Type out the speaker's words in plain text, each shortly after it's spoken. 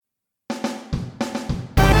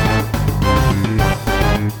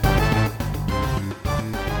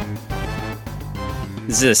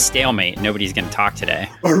This is a stalemate. Nobody's going to talk today.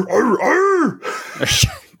 Arr, arr, arr.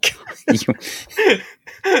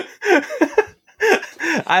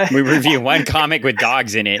 We review one comic with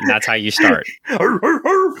dogs in it, and that's how you start. Arr, arr,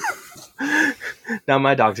 arr. Now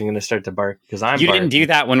my dog's going to start to bark because I'm. You barking. didn't do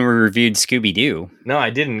that when we reviewed Scooby-Doo. No, I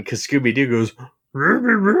didn't, because Scooby-Doo goes.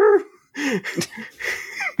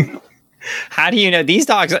 How do you know these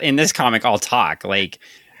dogs in this comic all talk? Like,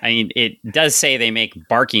 I mean, it does say they make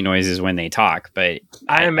barky noises when they talk, but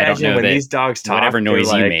I imagine don't know when that these dogs talk, whatever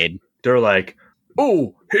noise you made, they're like,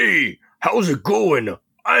 "Oh, hey, how's it going?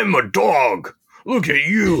 I'm a dog. Look at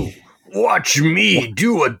you. Watch me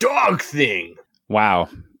do a dog thing." Wow,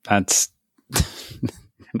 that's.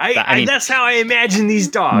 I mean, that's how I imagine these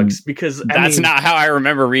dogs, because that's not how I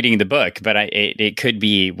remember reading the book, but it could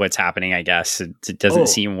be what's happening. I guess it doesn't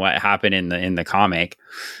seem what happened in the comic.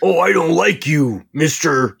 Oh, I don't like you,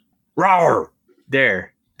 Mr. Rawr.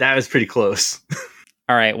 There, that was pretty close.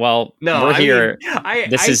 All right, well, no, we're here.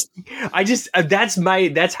 That's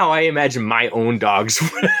how I imagine my own dogs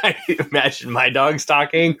when I imagine my dogs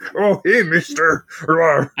talking. Oh, hey, Mr.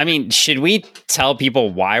 Rawr. I mean, should we tell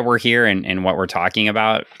people why we're here and what we're talking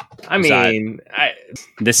about?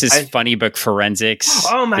 This is Funny Book Forensics.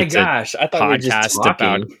 Oh my gosh. I thought we were just talking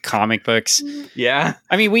about comic books. Yeah.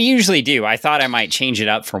 I mean, we usually do. I thought I might change it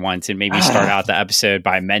up for once and maybe start out the episode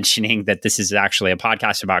by mentioning that this is actually a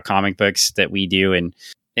podcast about comic books that we do. And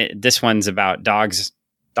this one's about dogs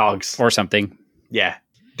or something. Yeah.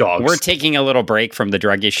 Dogs. We're taking a little break from the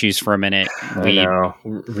drug issues for a minute. I know.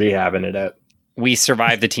 Rehabbing it up. We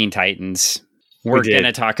survived the Teen Titans. We're going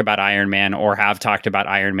to talk about Iron Man, or have talked about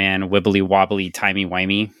Iron Man, wibbly wobbly, timey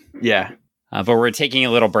wimey. Yeah. But we're taking a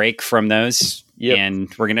little break from those. Yep. And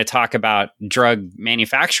we're going to talk about drug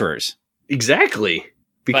manufacturers. Exactly.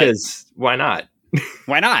 Because why not?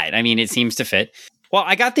 Why not? I mean, it seems to fit. Well,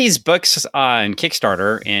 I got these books on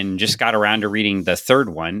Kickstarter and just got around to reading the third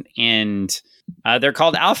one. And they're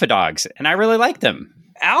called Alpha Dogs. And I really like them.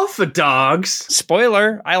 Alpha Dogs?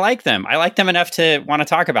 Spoiler, I like them. I like them enough to want to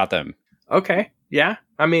talk about them. Okay. Yeah.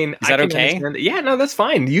 I mean, is that okay? Yeah, no, that's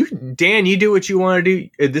fine. Dan, you do what you want to do.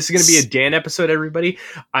 This is going to be a Dan episode, everybody.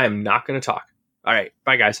 I am not going to talk. All right.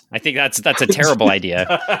 Bye, guys. I think that's a terrible idea.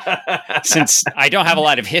 Since I don't have a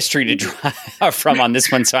lot of history to draw from on this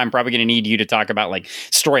one, so I'm probably going to need you to talk about like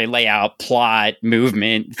story layout, plot,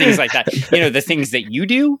 movement, things like that. The things that you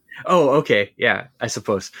do. Oh, okay. Yeah, I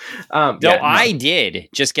suppose. I did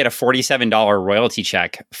just get a $47 royalty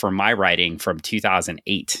check for my writing from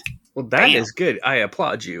 2008. Well, that is good. I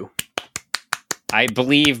applaud you. I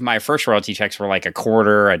believe my first royalty checks were like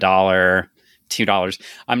 $0.25, $1, $2.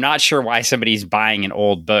 I'm not sure why somebody's buying an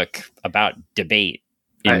old book about debate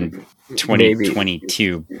in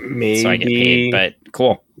 2022. Maybe, so I get paid, but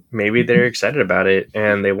cool. Maybe they're excited about it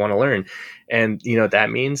and they want to learn. And you know what that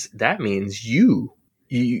means? That means you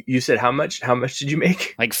said how much did you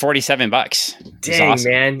make? Like $47. Dang, awesome.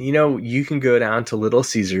 Man. You can go down to Little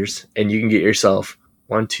Caesars and you can get yourself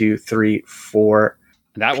 1, 2, 3, 4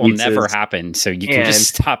 that will never happen. So you can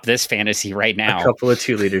just stop this fantasy right now. A couple of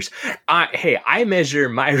 2 liters. I measure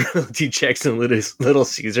my royalty checks in Little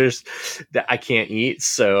Caesars that I can't eat.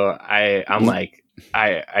 So I'm like,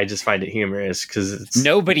 I just find it humorous because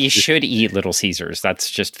nobody should eat Little Caesars. That's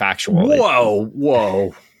just factual.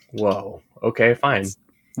 Whoa. Okay, fine.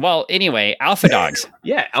 Well, anyway, Alpha Dogs.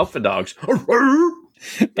 Yeah, Alpha Dogs.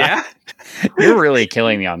 Yeah. You're really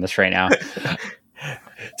killing me on this right now.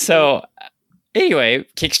 So anyway,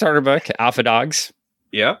 Kickstarter book, Alpha Dogs.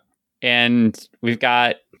 Yep. And we've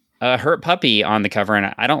got a hurt puppy on the cover,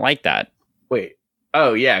 and I don't like that. Wait.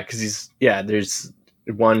 Oh, yeah, because there's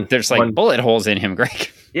bullet holes in him,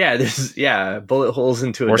 Greg. Yeah, there's bullet holes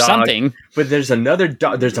into a or dog. Something. But there's another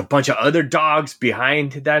dog. There's a bunch of other dogs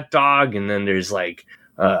behind that dog, and then there's like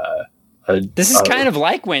this is kind of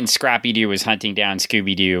like when Scrappy-Doo was hunting down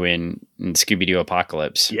Scooby-Doo in Scooby-Doo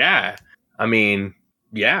Apocalypse. Yeah. I mean,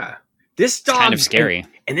 yeah. This dog kind of scary.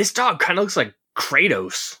 And this dog kind of looks like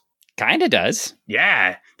Kratos. Kind of does.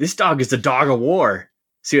 Yeah. This dog is the dog of war.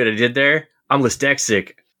 See what I did there? I'm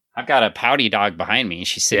dyslexic. I've got a pouty dog behind me.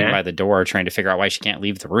 She's sitting by the door trying to figure out why she can't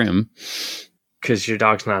leave the room. Because your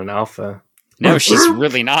dog's not an alpha. No, she's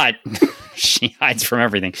really not. She hides from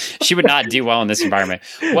everything. She would not do well in this environment.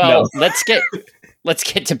 Well, let's get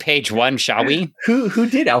to page 1, shall we? Who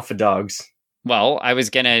did Alpha Dogs? Well, I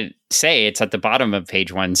was going to say it's at the bottom of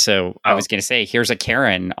page 1. So I was going to say, here's a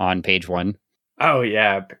Karen on page 1. Oh,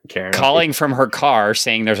 yeah. Karen. Calling from her car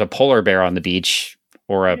saying there's a polar bear on the beach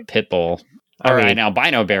or a pit bull. Or an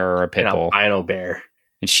albino bear or a pit bull. Albino bear.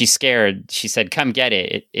 And she's scared. She said, come get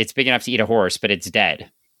it. It's big enough to eat a horse, but it's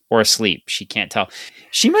dead. or asleep. She can't tell.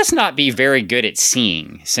 She must not be very good at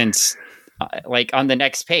seeing, since like on the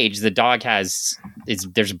next page, the dog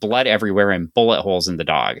there's blood everywhere and bullet holes in the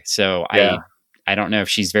dog. So I don't know if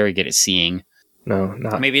she's very good at seeing. No,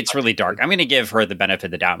 not. Maybe it's really dark. I'm going to give her the benefit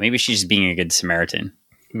of the doubt. Maybe she's being a good Samaritan.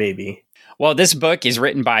 Maybe. Well, this book is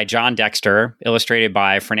written by John Dexter, illustrated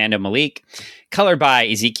by Fernando Malik, colored by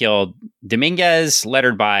Ezekiel Dominguez,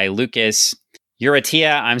 lettered by Lucas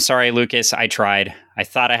Uratia. I'm sorry, Lucas. I tried. I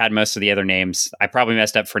thought I had most of the other names. I probably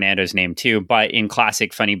messed up Fernando's name too, but in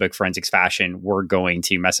classic funny book forensics fashion, we're going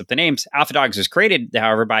to mess up the names. Alpha Dogs was created,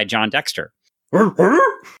 however, by John Dexter.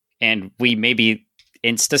 And we maybe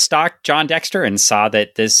insta-stalked John Dexter and saw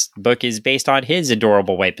that this book is based on his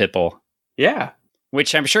adorable white pit bull. Yeah.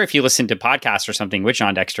 Which I'm sure if you listen to podcasts or something with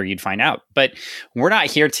John Dexter, you'd find out. But we're not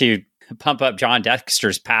here to pump up John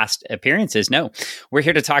Dexter's past appearances. No, we're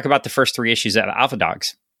here to talk about the first 3 issues of Alpha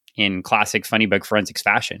Dogs in classic funny book forensics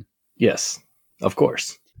fashion. Yes, of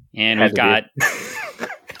course. And we've got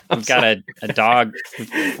a dog.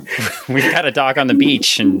 We've got a dog on the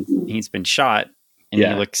beach, and he's been shot, and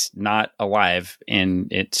he looks not alive, and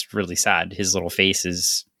it's really sad. His little face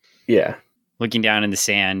is looking down in the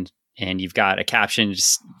sand. And you've got a caption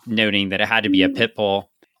just noting that it had to be a pit bull.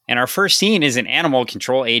 And our first scene is an animal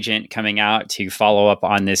control agent coming out to follow up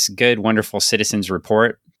on this good, wonderful citizen's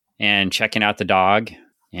report and checking out the dog.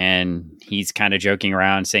 And he's kind of joking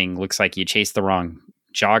around saying, looks like you chased the wrong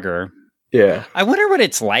jogger. Yeah. I wonder what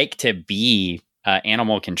it's like to be an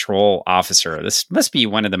animal control officer. This must be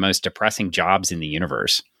one of the most depressing jobs in the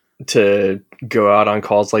universe. To go out on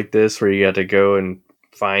calls like this where you got to go and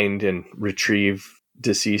find and retrieve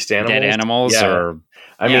deceased animals, dead animals, or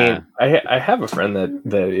I mean, I have a friend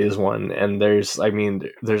that is one, and there's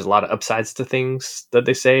a lot of upsides to things that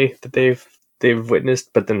they say that they've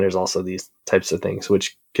witnessed, but then there's also these types of things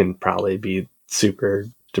which can probably be super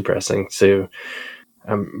depressing. So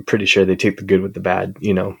I'm pretty sure they take the good with the bad.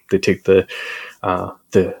 You know, they take the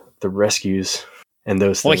rescues and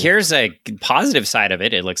those things. Well, here's a positive side of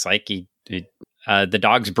it. It looks like the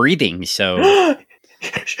dog's breathing, so.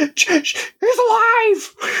 He's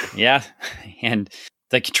alive. Yeah. And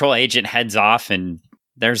the control agent heads off, and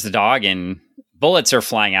there's the dog, and bullets are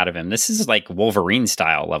flying out of him. This is like Wolverine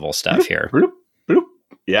style level stuff here. Bloop, bloop.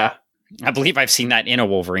 Yeah. I believe I've seen that in a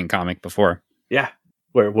Wolverine comic before. Yeah.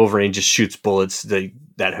 Where Wolverine just shoots bullets that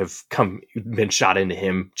have been shot into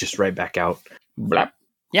him just right back out. Blap.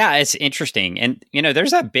 Yeah, it's interesting. And,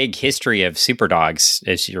 there's a big history of super dogs,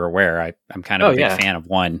 as you're aware. I'm kind of a big fan of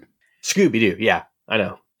one. Scooby-Doo. Yeah. I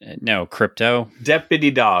know. No, Crypto.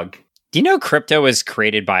 Deputy Dog. Do you know Crypto was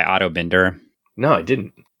created by Otto Binder? No, I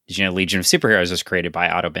didn't. Did you know Legion of Superheroes was created by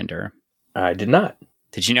Otto Binder? I did not.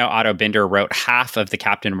 Did you know Otto Binder wrote half of the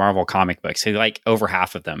Captain Marvel comic books? So like over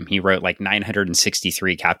half of them. He wrote like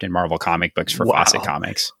 963 Captain Marvel comic books for Fawcett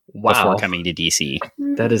Comics before coming to DC.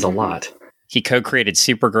 That is a lot. He co-created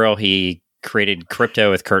Supergirl. He created Crypto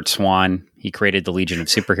with Kurt Swan. He created the Legion of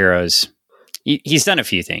Superheroes. He's done a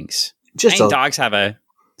few things. Super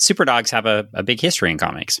dogs have a big history in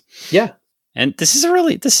comics. Yeah. And this is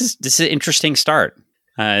an interesting start.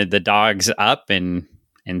 The dog's up and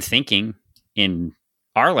thinking in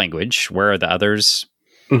our language. Where are the others?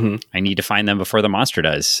 Mm-hmm. I need to find them before the monster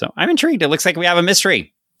does. So I'm intrigued. It looks like we have a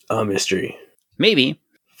mystery. A mystery. Maybe.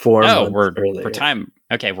 4 months earlier. For time.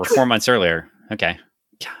 Okay, we're 4 months earlier. Okay.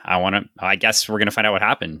 I guess we're going to find out what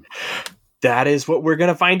happened. That is what we're going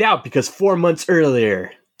to find out, because 4 months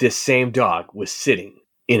earlier, this same dog was sitting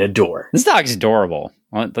in a door. This dog's adorable.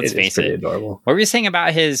 Well, let's face it. Adorable. What were you saying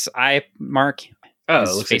about his eye mark? Oh, it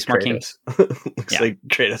looks face like marking. Looks like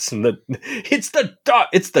Kratos. It's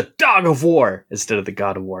the dog of war instead of the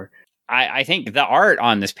god of war. I think the art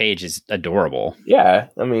on this page is adorable. Yeah,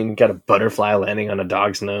 I mean, got a butterfly landing on a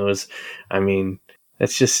dog's nose. I mean,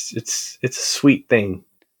 it's a sweet thing.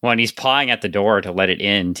 Well, and he's pawing at the door to let it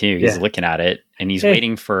in too. He's looking at it, and he's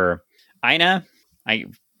waiting for Ina.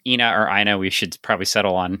 Ina or Ina, we should probably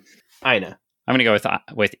settle on Ina. I'm going to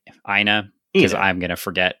go with Ina because I'm going to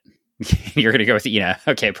forget. You're going to go with Ina.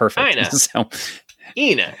 Okay, perfect. Ina. So,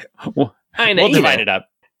 Ina. We'll divide it up.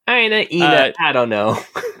 Ina. I don't know.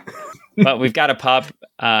 But we've got a pup,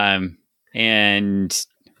 and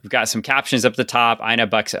we've got some captions up the top. Ina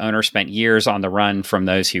Buck's owner spent years on the run from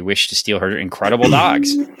those who wished to steal her incredible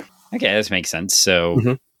dogs. Okay, this makes sense.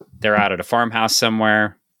 So they're out at a farmhouse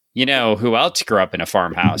somewhere. You know who else grew up in a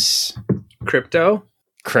farmhouse? Crypto.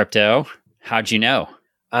 How'd you know?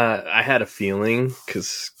 I had a feeling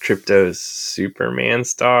because Crypto is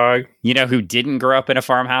Superman's dog. You know who didn't grow up in a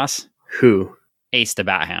farmhouse? Who? Ace the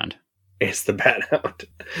Bat Hound. Ace the Bat Hound.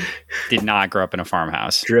 Did not grow up in a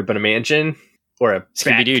farmhouse. Grew up in a mansion or a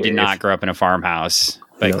Scooby-Doo did Batcave. not grow up in a farmhouse,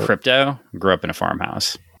 but No. Crypto grew up in a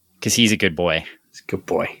farmhouse because he's a good boy. He's a good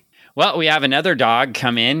boy. Well, we have another dog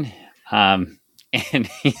come in, and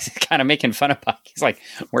he's kind of making fun of Buck. He's like,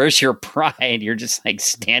 "Where's your pride? You're just like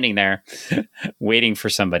standing there waiting for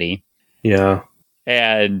somebody." Yeah.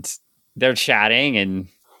 And they're chatting, and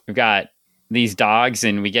we've got these dogs,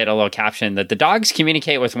 and we get a little caption that the dogs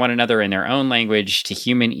communicate with one another in their own language. To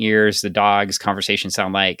human ears, the dogs' conversations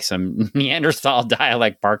sound like some Neanderthal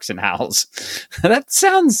dialect barks and howls. That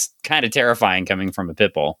sounds kind of terrifying coming from a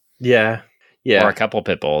pit bull. Yeah. Yeah. Or a couple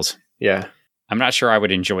pit bulls. Yeah. I'm not sure I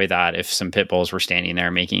would enjoy that if some pit bulls were standing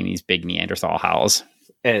there making these big Neanderthal howls.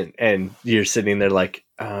 And you're sitting there like,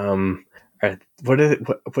 what's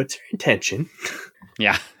your intention?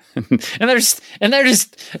 Yeah. and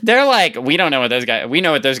they're like, we don't know what those guys, we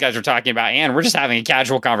know what those guys are talking about, and we're just having a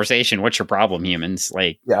casual conversation. What's your problem, humans?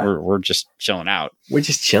 Like, we're just chilling out. We're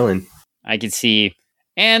just chilling. I could see,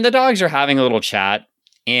 and the dogs are having a little chat,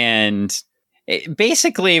 and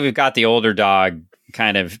basically we've got the older dog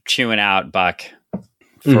kind of chewing out Buck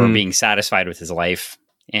for being satisfied with his life,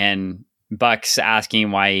 and Buck's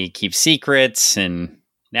asking why he keeps secrets, and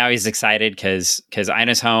now he's excited because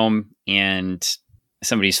Ina's home and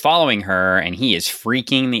somebody's following her, and he is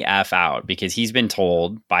freaking the F out because he's been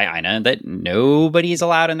told by Ina that nobody's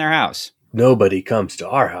allowed in their house. Nobody comes to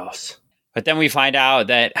our house. But then we find out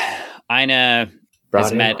that Ina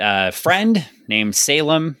has met a friend named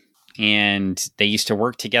Salem, and they used to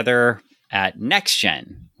work together at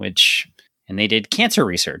NextGen, and they did cancer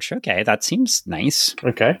research. Okay, that seems nice.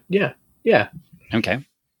 Okay, yeah, yeah. Okay.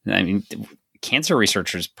 I mean, cancer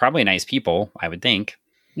researchers, probably nice people, I would think.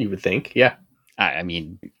 You would think, yeah. I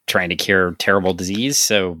mean, trying to cure terrible disease,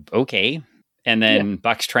 so okay. And then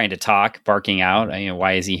Buck's trying to talk, barking out,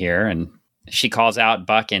 why is he here? And she calls out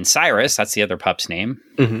Buck and Cyrus, that's the other pup's name.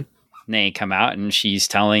 Mm-hmm. And they come out, and she's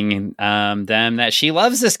telling them that she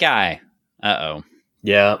loves this guy. Uh-oh.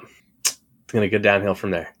 Yeah, it's going to go downhill from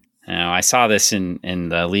there. I saw this in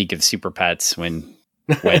the League of Super Pets when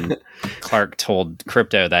Clark told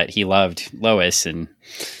Crypto that he loved Lois, and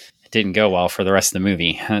didn't go well for the rest of the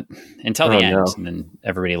movie until the end. No. And then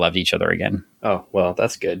everybody loved each other again. Oh, well,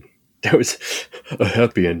 that's good. That was a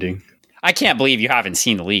happy ending. I can't believe you haven't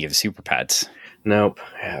seen the League of Super Pets. Nope,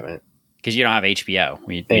 I haven't. Because you don't have HBO.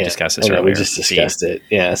 We discussed this earlier. We just discussed it.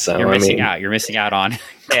 Yeah, so you're missing out. You're missing out on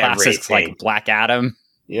classics like Black Adam.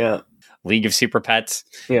 Yeah. League of Super Pets.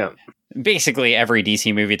 Yeah. Basically, every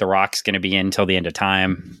DC movie The Rock's going to be in until the end of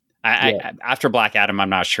time. After Black Adam,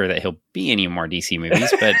 I'm not sure that he'll be any more DC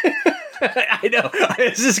movies, but I know. I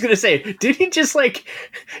was just gonna say, didn't he just leave?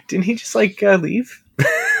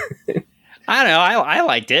 I don't know. I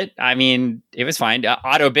liked it. I mean, it was fine.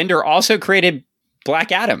 Otto Binder also created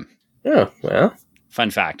Black Adam. Oh, well.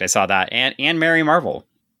 Fun fact. I saw that. And Mary Marvel.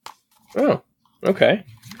 Oh, okay.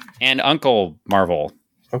 And Uncle Marvel.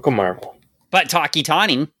 Uncle Marvel. But Taki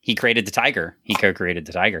Tani, he created the tiger. He co-created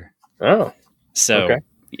the tiger. Oh. So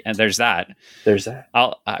yeah, there's that.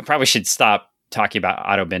 I probably should stop talking about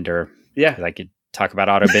Otto Binder. Yeah. Because I could talk about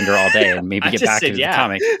Otto Binder all day and maybe get back into the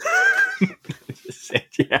comic.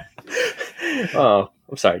 Yeah. Oh,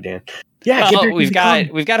 I'm sorry, Dan. Yeah, we've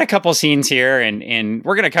got a couple scenes here, and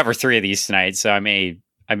we're going to cover 3 of these tonight. So I may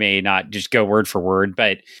not just go word for word,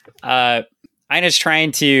 but Ina's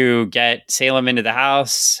trying to get Salem into the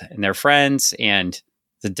house and their friends, and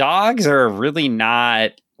the dogs are really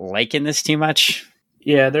not liking this too much.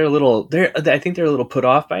 Yeah, I think they're a little put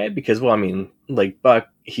off by it because, well, I mean, like Buck,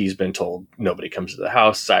 he's been told nobody comes to the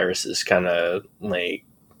house. Cyrus is kind of like,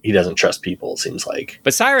 he doesn't trust people, it seems like.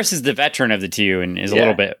 But Cyrus is the veteran of the two and is a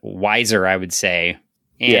little bit wiser, I would say.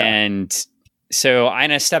 And so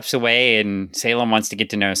Ina steps away, and Salem wants to get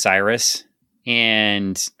to know Cyrus.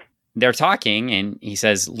 And they're talking, and he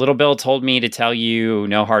says, "Little Bill told me to tell you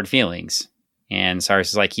no hard feelings." And Cyrus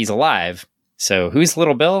is like, "He's alive." So who's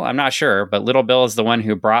Little Bill? I'm not sure, but Little Bill is the one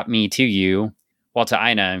who brought me to you. Well, to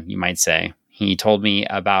Ina, you might say. He told me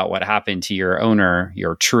about what happened to your owner,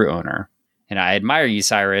 your true owner. And I admire you,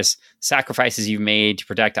 Cyrus. Sacrifices you've made to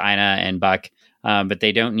protect Ina and Buck, but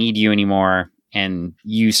they don't need you anymore, and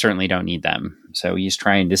you certainly don't need them. So he's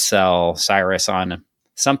trying to sell Cyrus on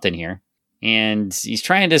something here. And he's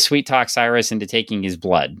trying to sweet talk Cyrus into taking his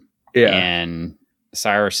blood. Yeah. And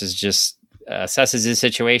Cyrus is just assesses his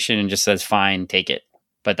situation and just says, "Fine, take it."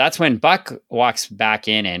 But that's when Buck walks back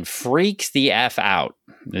in and freaks the F out.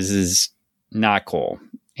 This is not cool.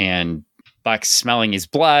 And Buck's smelling his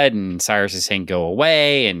blood, and Cyrus is saying, "Go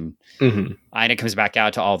away." And Ina comes back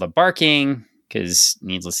out to all the barking because,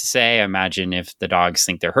 needless to say, I imagine if the dogs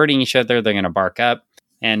think they're hurting each other, they're going to bark up.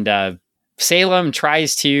 And Salem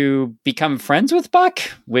tries to become friends with Buck,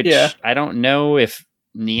 which I don't know if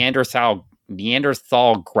Neanderthal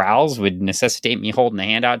growls would necessitate me holding a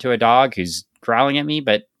hand out to a dog who's growling at me,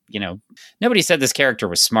 but nobody said this character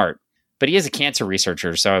was smart. But he is a cancer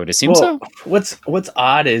researcher, so I would assume so. What's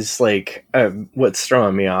odd is like what's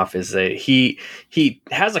throwing me off is that he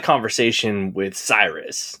has a conversation with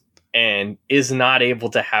Cyrus and is not able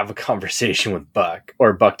to have a conversation with Buck,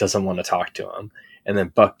 or Buck doesn't want to talk to him, and then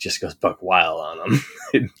Buck just goes buck wild on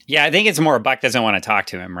him. Yeah, I think it's more Buck doesn't want to talk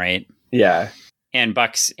to him, right? Yeah, and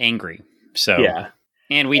Buck's angry. So yeah.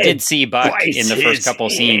 And we did see Buck in the first couple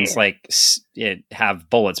scenes, like have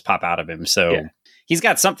bullets pop out of him. So he's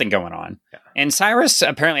got something going on. Yeah. And Cyrus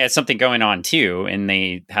apparently has something going on too. And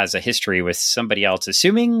they has a history with somebody else,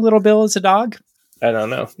 assuming Little Bill is a dog. I don't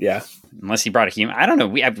know. Yeah. Unless he brought a human. I don't know.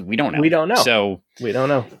 We don't know. We don't know. So we don't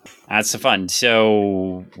know. That's the fun.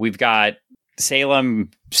 So we've got Salem's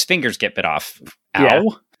fingers get bit off.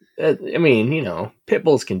 Ow. Yeah. I mean, pit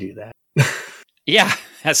bulls can do that. Yeah.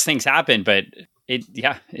 As things happen, but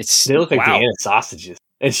it's they look like Vienna sausages,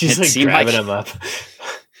 and she's like grabbing them up.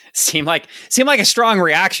 seemed like a strong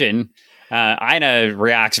reaction. Ina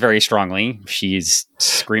reacts very strongly. She's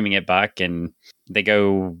screaming at Buck, and they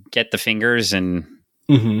go get the fingers, and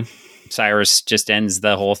Cyrus just ends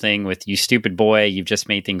the whole thing with, "You stupid boy, you've just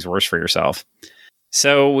made things worse for yourself."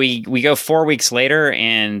 So we go 4 weeks later,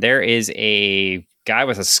 and there is a guy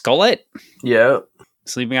with a skullet,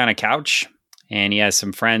 sleeping on a couch. And he has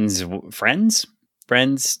some friends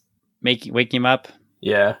wake him up.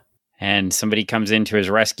 Yeah. And somebody comes into his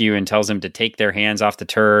rescue and tells him to take their hands off the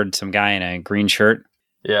turd, some guy in a green shirt.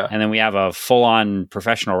 Yeah. And then we have a full-on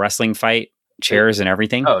professional wrestling fight, chairs and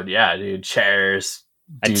everything. Oh, yeah, dude. Chairs.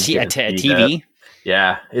 A TV.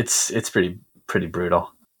 Yeah, it's pretty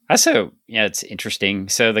brutal. Also, it's interesting.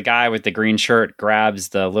 So the guy with the green shirt grabs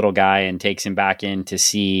the little guy and takes him back in to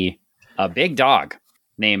see a big dog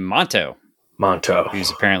named Monto,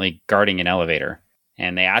 who's apparently guarding an elevator.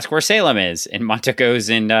 And they ask where Salem is, and Monto goes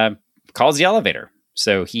and calls the elevator.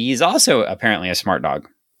 So he's also apparently a smart dog.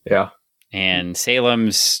 Yeah. And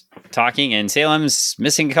Salem's talking, and Salem's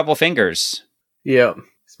missing a couple fingers. Yeah.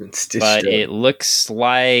 It's been stitched up. It looks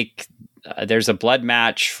like there's a blood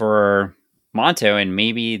match for Monto, and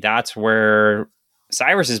maybe that's where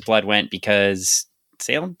Cyrus's blood went, because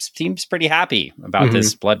Salem seems pretty happy about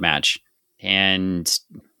this blood match. And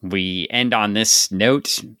we end on this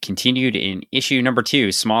note, continued in issue number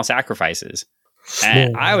 2, Small Sacrifices.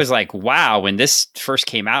 And I was like, wow, when this first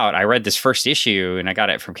came out, I read this first issue and I got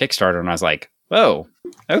it from Kickstarter, and I was like, whoa,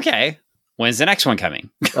 okay, when's the next one coming?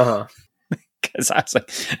 Because I was like,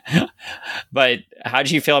 but how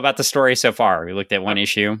do you feel about the story so far? We looked at one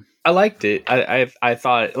issue. I liked it. I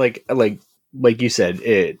thought like you said,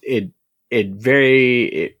 it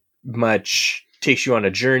very much takes you on a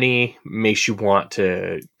journey, makes you want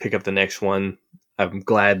to pick up the next one. I'm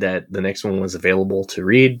glad that the next one was available to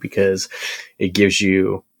read, because it gives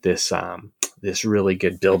you this really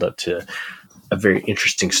good build up to a very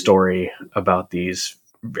interesting story about these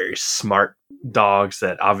very smart dogs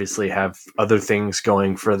that obviously have other things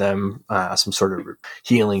going for them, some sort of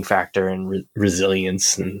healing factor and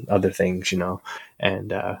resilience and other things,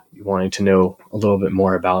 and wanting to know a little bit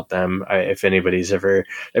more about them. If anybody's ever,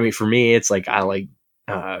 for me, it's like, I like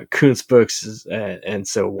Kuntz books, and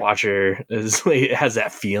so Watcher has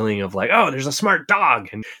that feeling of like, oh, there's a smart dog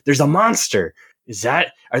and there's a monster.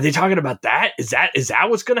 Are they talking about that? Is that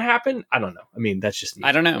what's going to happen? I don't know. That's just me.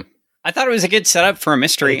 I don't know. I thought it was a good setup for a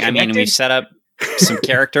mystery. We've set up some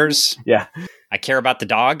characters. Yeah. I care about the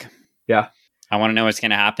dog. Yeah. I want to know what's going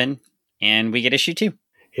to happen. And we get issue 2.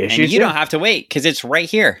 And you don't have to wait, because it's right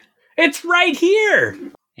here. It's right here.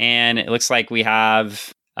 And it looks like we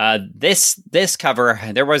have this cover.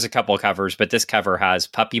 There was a couple of covers, but this cover has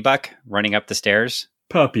Puppy Buck running up the stairs.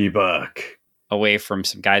 Puppy Buck. Away from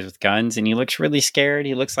some guys with guns. And he looks really scared.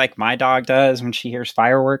 He looks like my dog does when she hears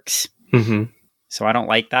fireworks. Mm-hmm. So I don't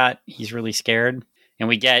like that. He's really scared. And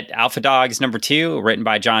we get Alpha Dogs number 2, written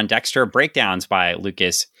by John Dexter, breakdowns by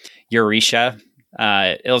Lucas Eurisha,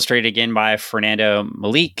 illustrated again by Fernando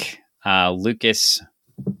Malik, Lucas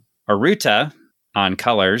Aruta on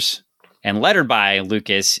colors, and lettered by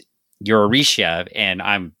Lucas Eurisha. And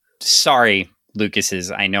I'm sorry,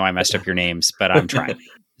 Lucases. I know I messed up your names, but I'm trying.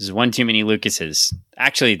 There's one too many Lucases.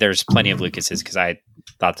 Actually, there's plenty of Lucases, because I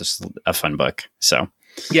thought this was a fun book. So.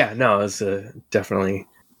 Yeah, no, it's definitely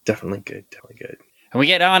good. And we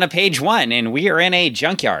get on to page 1, and we are in a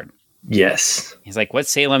junkyard. Yes. He's like, what's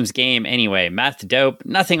Salem's game anyway? Meth, dope,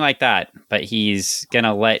 nothing like that. But he's going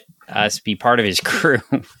to let us be part of his crew.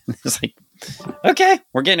 It's like, okay,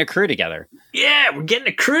 we're getting a crew together. Yeah, we're getting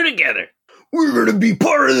a crew together. we're gonna be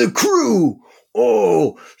part of the crew.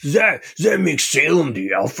 Oh, that makes Salem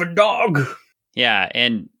the alpha dog. Yeah,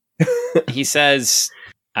 and he says,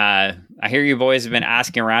 I hear you boys have been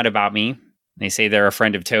asking around about me. They say they're a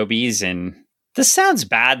friend of Toby's, and this sounds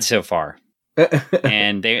bad so far.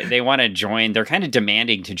 And they want to join. They're kind of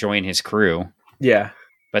demanding to join his crew. Yeah.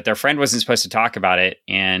 But their friend wasn't supposed to talk about it,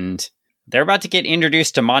 and they're about to get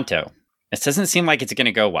introduced to Monto. This doesn't seem like it's going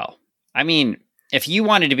to go well. I mean, if you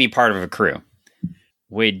wanted to be part of a crew,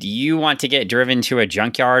 would you want to get driven to a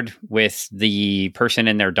junkyard with the person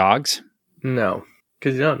and their dogs? No,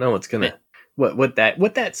 because you don't know what's gonna what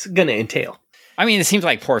that's gonna entail. I mean, it seems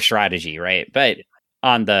like poor strategy, right? But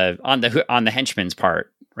on the henchman's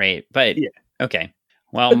part, right? But yeah. Okay,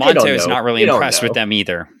 well, Monto is not really impressed with them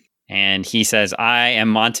either, and he says, "I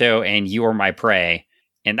am Monto, and you are my prey."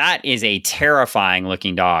 And that is a terrifying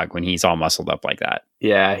looking dog when he's all muscled up like that.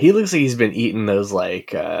 Yeah, he looks like he's been eating those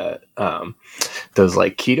keto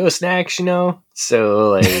snacks, you know.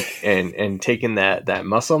 So like, and taking that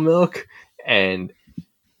muscle milk, and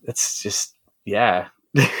it's just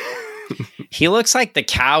He looks like the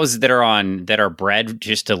cows that are bred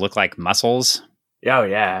just to look like muscles. Oh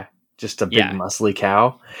yeah, just a big muscly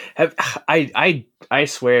cow. I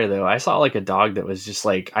swear though, I saw like a dog that was just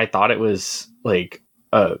like, I thought it was like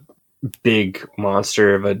a big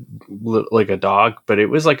monster of a dog, but it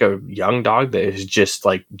was like a young dog that is just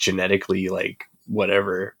like genetically like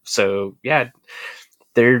whatever. So yeah,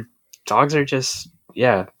 their dogs are just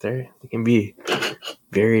they can be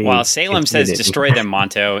very. Well, Salem says destroy them,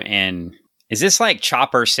 Monto, and is this like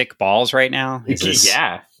Chopper sick balls right now?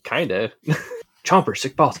 Yeah, kind of. Chomper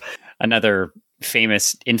sick balls. Another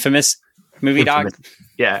infamous movie dog.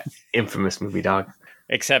 Yeah, infamous movie dog.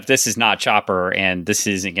 Except this is not Chopper, and this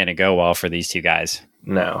isn't going to go well for these two guys.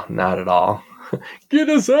 No, not at all. Get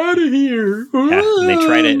us out of here! Yeah,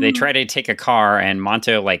 they try to take a car, and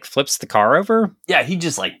Monto like flips the car over. Yeah, he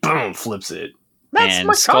just like boom flips it. That's and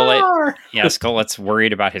my car. Yeah, Skullet's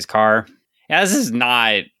worried about his car. Yeah, this is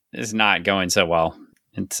not going so well.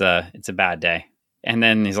 It's a bad day. And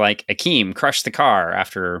then he's like, Akeem, crush the car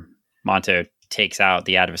after Monto takes out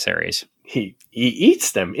the adversaries. He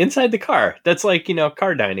eats them inside the car. That's like,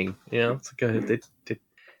 car dining. It's like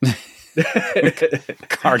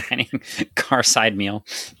car dining, car side meal.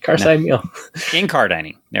 Side meal. In car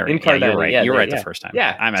dining. There we go. You're right. You were right the first time.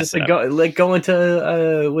 Yeah. I messed it up. Go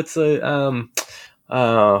into what's the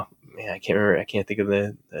I can't remember. I can't think of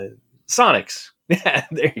the Sonics. Yeah,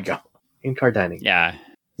 there you go. In car dining. Yeah.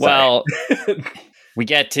 Well, we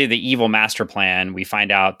get to the evil master plan. We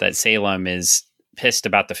find out that Salem is pissed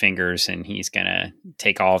about the fingers, and he's gonna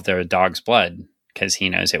take all of the dog's blood because he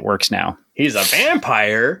knows it works now. He's a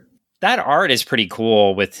vampire. That art is pretty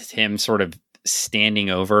cool with him sort of standing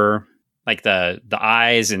over like the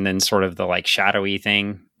eyes and then sort of the like shadowy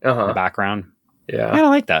thing in the background. Yeah, I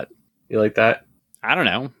like that. You like that? I don't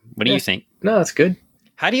know. What do you think? No, that's good.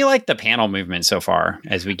 How do you like the panel movement so far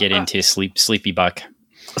as we get into Sleepy Buck?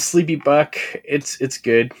 Sleepy Buck, it's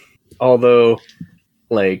good. Although,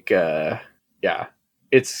 like,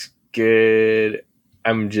 it's good.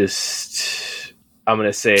 I'm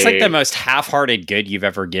gonna say it's like the most half-hearted good you've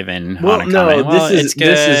ever given. Well, on a no, comment. Well, it's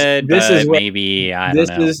good. This is where, maybe I don't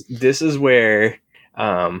know. This is where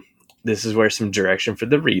some direction for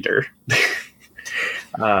the reader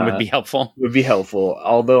would be helpful.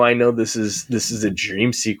 Although I know this is a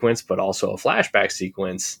dream sequence, but also a flashback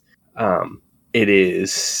sequence. It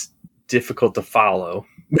is difficult to follow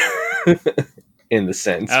in the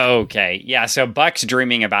sense. Okay. Yeah. So Buck's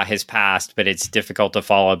dreaming about his past, but it's difficult to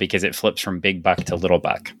follow because it flips from Big Buck to Little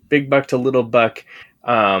Buck. Big Buck to Little Buck.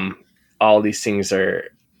 All these things are,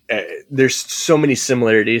 there's so many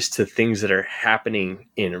similarities to things that are happening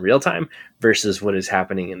in real time versus what is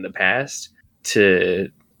happening in the past to,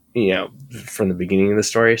 from the beginning of the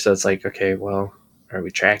story. So it's like, okay, well, are we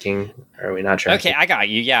tracking? Are we not tracking? Okay, I got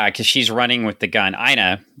you. Yeah, because she's running with the gun.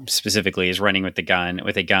 Ina specifically is running with a gun,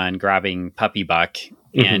 grabbing Puppy Buck.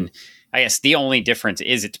 Mm-hmm. And I guess the only difference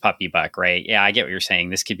is it's Puppy Buck, right? Yeah, I get what you're saying.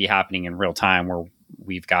 This could be happening in real time where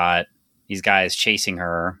we've got these guys chasing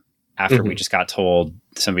her after we just got told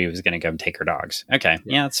somebody was going to go take her dogs. Okay,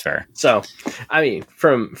 yeah, that's fair. So, I mean,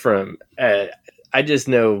 from I just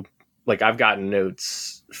know, like, I've gotten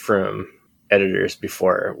notes from editors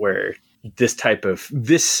before where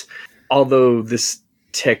although this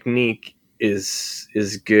technique is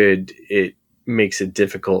good, it makes it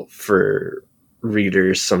difficult for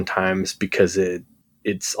readers sometimes because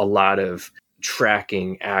it's a lot of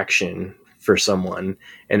tracking action for someone.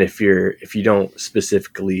 And if you don't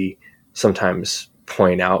specifically sometimes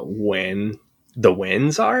point out when the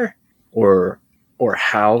wins are or or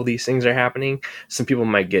how these things are happening, some people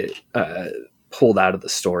might get pulled out of the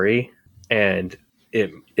story, and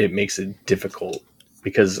it makes it difficult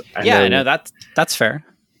because I know that's fair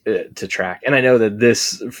to track. And I know that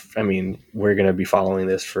this, I mean, we're going to be following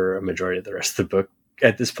this for a majority of the rest of the book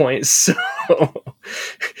at this point, so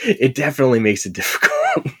it definitely makes it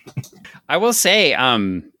difficult. I will say,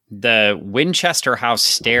 the Winchester House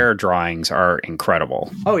stair drawings are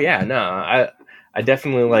incredible. Oh yeah, no, I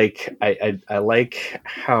definitely like, I like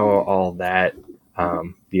how all that,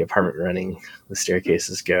 the apartment running, the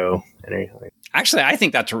staircases go and everything. Actually, I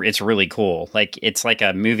think it's really cool. Like, it's like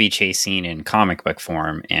a movie chase scene in comic book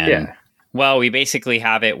form. And well, we basically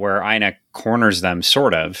have it where Ina corners them,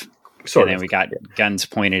 sort of. And then we got guns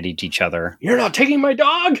pointed at each other. You're not taking my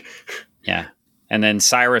dog! Yeah. And then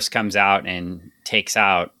Cyrus comes out and takes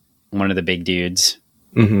out one of the big dudes.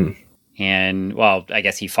 Mm-hmm. And, well, I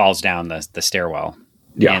guess he falls down the stairwell.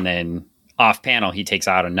 Yeah. And then off panel, he takes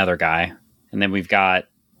out another guy. And then we've got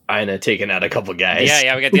Ina taking out a couple guys.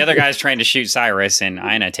 Yeah, we got the other guys trying to shoot Cyrus, and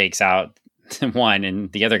Ina takes out one,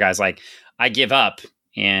 and the other guy's like, I give up.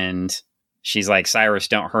 And she's like, Cyrus,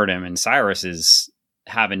 don't hurt him. And Cyrus is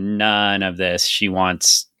having none of this. She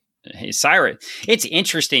wants Cyrus. It's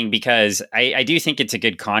interesting because I do think it's a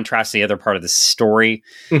good contrast to the other part of the story.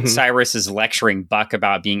 Mm-hmm. Cyrus is lecturing Buck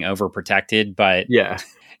about being overprotected, but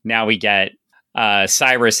now we get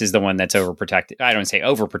Cyrus is the one that's overprotected. I don't say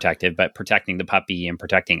overprotected, but protecting the puppy and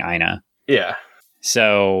protecting Ina. Yeah.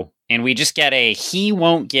 So, and we just get he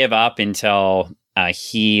won't give up until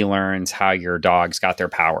he learns how your dogs got their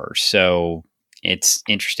powers. So it's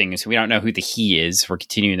interesting. So we don't know who the he is. We're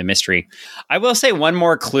continuing the mystery. I will say one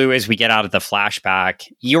more clue as we get out of the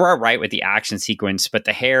flashback. You are right with the action sequence, but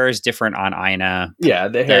the hair is different on Ina. Yeah,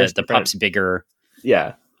 the hair is the pup's bigger.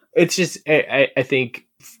 Yeah. It's just, I think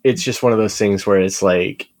it's just one of those things where it's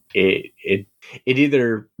like it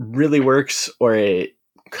either really works or it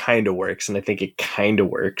kind of works, and I think it kind of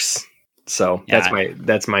works. So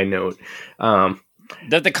that's my note.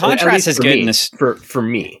 The contrast is good in this for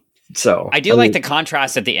me. So I do like the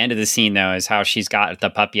contrast at the end of the scene, though, is how she's got the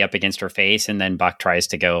puppy up against her face, and then Buck tries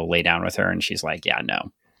to go lay down with her, and she's like, "Yeah,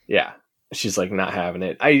 no." Yeah. She's like not having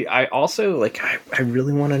it. I also like, I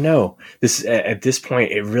really want to know this at this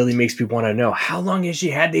point. It really makes me want to know how long has she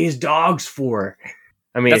had these dogs for?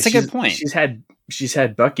 I mean, that's a good point. She's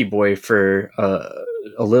had Bucky Boy for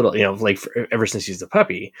a little, like ever since she's a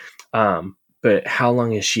puppy. But how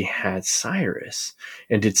long has she had Cyrus?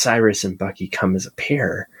 And did Cyrus and Bucky come as a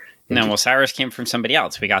pair? No, well, Cyrus came from somebody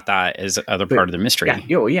else. We got that as other part of the mystery.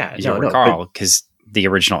 Yeah, as you recall, because the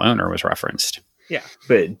original owner was referenced. Yeah,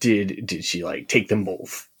 but did she like take them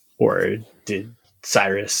both, or did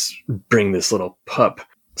Cyrus bring this little pup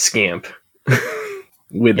scamp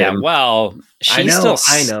with him? Yeah, well, she's still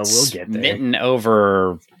I know. We'll get there. Smitten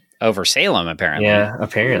over Salem, apparently. Yeah,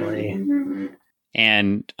 apparently.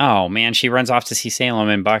 And oh man, she runs off to see Salem,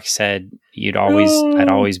 and Buck said, I'd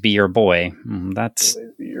always be your boy. That's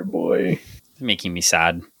be your boy. Making me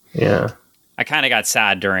sad. Yeah, I kind of got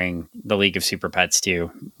sad during the League of Super Pets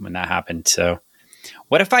too when that happened. So.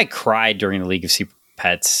 What if I cried during the League of Super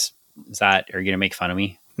Pets? Are you going to make fun of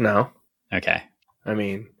me? No. Okay. I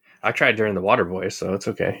mean, I cried during the Water Boy, so it's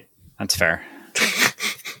okay. That's fair.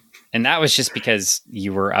 And that was just because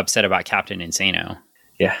you were upset about Captain Insano.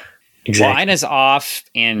 Yeah, exactly. Well, Ina's off,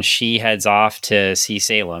 and she heads off to see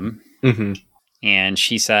Salem. Mm-hmm. And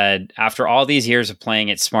she said, after all these years of playing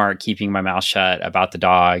it smart, keeping my mouth shut about the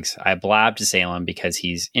dogs, I blabbed to Salem because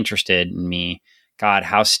he's interested in me. God,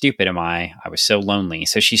 how stupid am I? I was so lonely.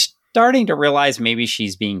 So she's starting to realize maybe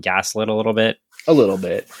she's being gaslit a little bit. A little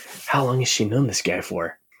bit. How long has she known this guy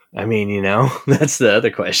for? I mean, that's the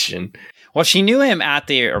other question. Well, she knew him at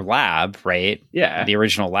the lab, right? Yeah, the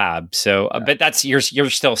original lab. So, but that's you're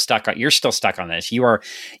still stuck on. You're still stuck on this. You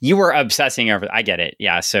are obsessing over. I get it.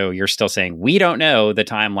 Yeah. So you're still saying we don't know the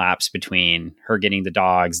time lapse between her getting the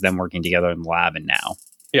dogs, them working together in the lab, and now.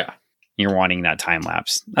 Yeah. You're wanting that time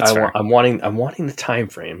lapse. That's fair. I'm wanting the time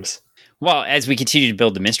frames. Well, as we continue to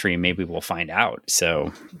build the mystery, maybe we'll find out.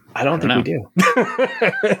 So I don't think we do.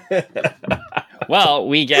 Well,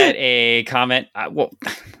 we get a comment.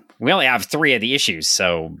 We only have 3 of the issues,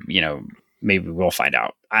 so maybe we'll find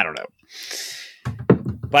out. I don't know.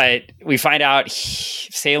 But we find out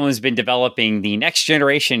Salem's been developing the next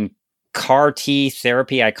generation CAR T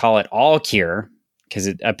therapy. I call it All Cure. Because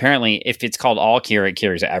apparently, if it's called All Cure, it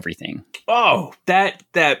cures everything. Oh,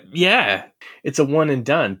 yeah. It's a one and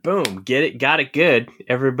done. Boom. Get it. Got it good.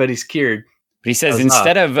 Everybody's cured. But he says,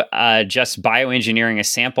 instead of just bioengineering a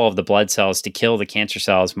sample of the blood cells to kill the cancer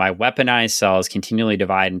cells, my weaponized cells continually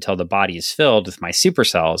divide until the body is filled with my super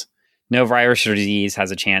cells. No virus or disease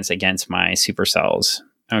has a chance against my supercells.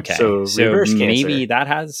 Okay. So reverse maybe cancer. that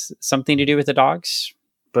has something to do with the dogs?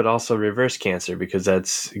 But also reverse cancer, because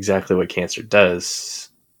that's exactly what cancer does.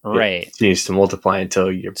 Right. It continues to multiply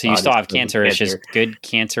until your So you still have cancer. It's just good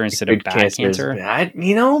cancer instead of bad cancer. Bad,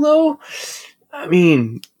 though. I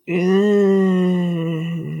mean,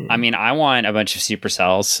 I want a bunch of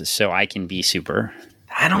supercells so I can be super.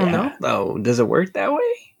 I don't know though. Does it work that way?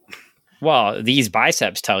 Well, these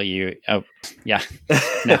biceps tell you. Oh, yeah.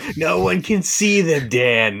 No, no one can see them,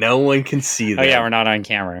 Dan. No one can see them. Oh yeah, we're not on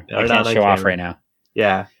camera. I can't show off right now.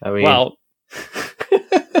 Yeah, I mean, well,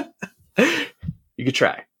 you could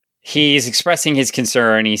try. He's expressing his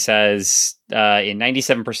concern. He says, in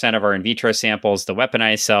 97% of our in vitro samples, the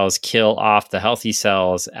weaponized cells kill off the healthy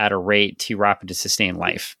cells at a rate too rapid to sustain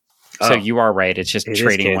life. So you are right. It's just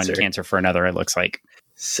trading one cancer for another, it looks like.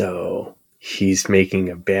 So he's making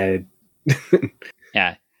a bad...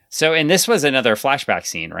 Yeah. So, and this was another flashback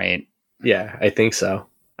scene, right? Yeah, I think so.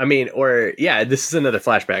 I mean, this is another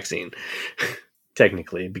flashback scene,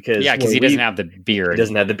 technically, because... Yeah, because he doesn't have the beard. He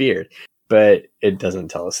doesn't have the beard. But it doesn't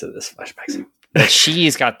tell us that this flashback scene. But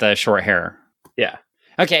she's got the short hair. Yeah.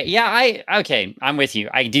 Okay. Yeah. I'm with you.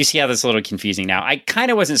 I do see how this is a little confusing now. I kind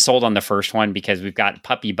of wasn't sold on the first one because we've got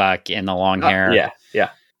Puppy Buck and the long hair. Yeah.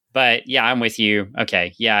 Yeah. But yeah, I'm with you.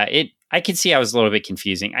 Okay. Yeah. I could see I was a little bit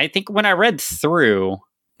confusing. I think when I read through,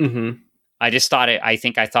 I just thought I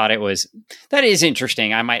thought it was, that is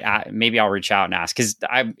interesting. I might, maybe I'll reach out and ask because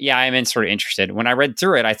I'm sort of interested. When I read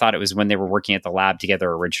through it, I thought it was when they were working at the lab together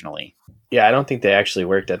originally. Yeah, I don't think they actually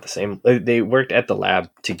worked at the same. They worked at the lab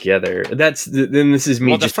together. This is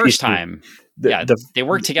me. Well, the first time, they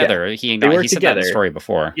worked together. Yeah, he said that in the story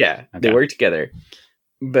before. Yeah, okay. They worked together.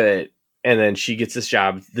 And then she gets this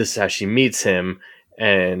job. This is how she meets him,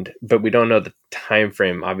 but we don't know the time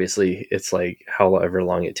frame. Obviously, it's like however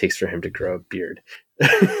long it takes for him to grow a beard.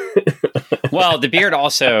 Well, the beard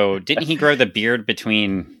also didn't he grow the beard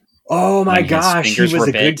between? Oh my gosh, he was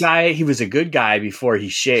a good guy. He was a good guy before he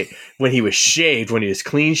shaved. When he was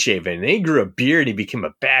clean shaven, and then he grew a beard, he became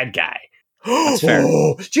a bad guy. That's fair.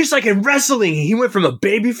 Just like in wrestling, he went from a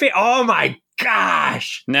baby face. Oh my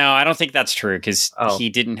gosh. No, I don't think that's true because he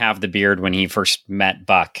didn't have the beard when he first met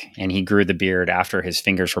Buck, and he grew the beard after his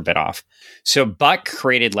fingers were bit off. So Buck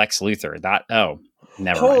created Lex Luthor.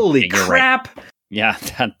 Never Holy mind. Crap. Right. Yeah,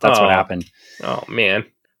 that's what happened. Oh man.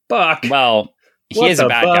 Buck. Well, he is a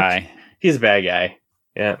bad guy. He's a bad guy.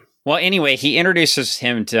 Yeah. Well, anyway, he introduces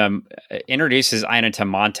Ina to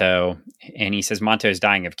Monto, and he says Monto is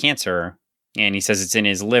dying of cancer, and he says it's in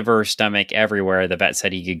his liver, stomach, everywhere. The vet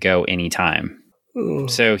said he could go anytime. Ooh.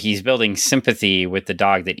 So he's building sympathy with the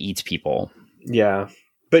dog that eats people. Yeah,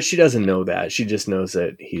 but she doesn't know that. She just knows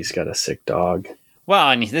that he's got a sick dog.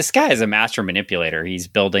 Well, and this guy is a master manipulator. He's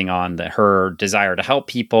building on her desire to help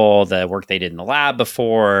people, the work they did in the lab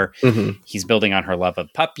before. Mm-hmm. He's building on her love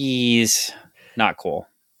of puppies. Not cool.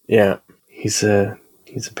 Yeah, he's a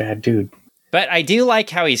bad dude. But I do like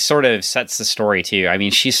how he sort of sets the story too. I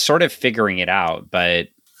mean, she's sort of figuring it out, but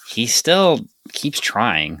he still keeps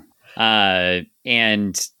trying.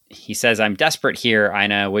 And he says, "I'm desperate here,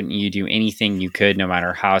 Ina. Wouldn't you do anything you could, no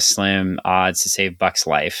matter how slim odds, to save Buck's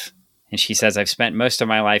life?" And she says, "I've spent most of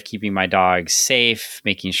my life keeping my dogs safe,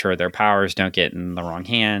 making sure their powers don't get in the wrong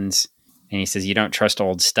hands." And he says, "You don't trust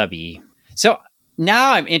old Stubby." So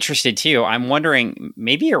now I'm interested too. I'm wondering,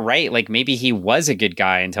 maybe you're right. Like maybe he was a good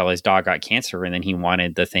guy until his dog got cancer and then he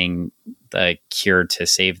wanted the cure to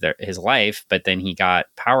save his life, but then he got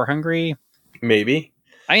power hungry. Maybe.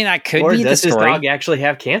 I mean, that could be the story. Or does his dog actually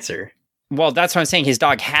have cancer? Well, that's what I'm saying. His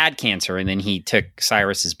dog had cancer, and then he took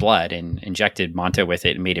Cyrus's blood and injected Monto with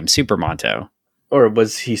it and made him Super Monto. Or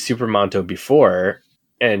was he Super Monto before,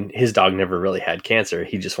 and his dog never really had cancer?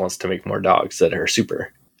 He just wants to make more dogs that are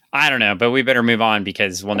super. I don't know, but we better move on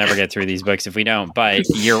because we'll never get through these books if we don't. But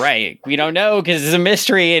you're right. We don't know because it's a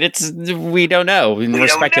mystery, and we don't know. We're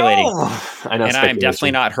speculating. I know, and I'm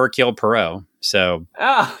definitely not Hercule Poirot. So,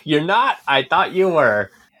 you're not? I thought you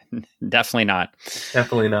were. Definitely not.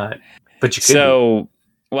 Definitely not. But you could. So,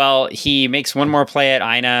 well, he makes one more play at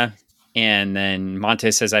Ina, and then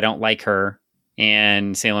Monte says, "I don't like her."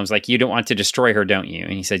 And Salem's like, "You don't want to destroy her, don't you?"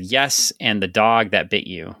 And he said, "Yes, and the dog that bit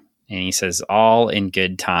you." And he says, "All in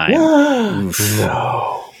good time."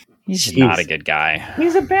 No. He's not a good guy.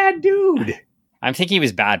 He's a bad dude. I think he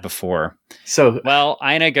was bad before. So, well,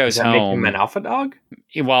 Ina goes home. Make him an alpha dog?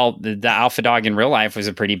 Well, the alpha dog in real life was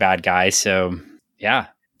a pretty bad guy. So, yeah.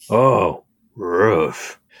 Oh,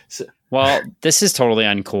 rough. Well, this is totally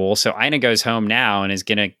uncool. So Ina goes home now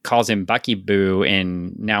and calls him Bucky Boo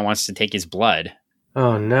and now wants to take his blood.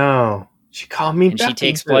 Oh no. She called me and she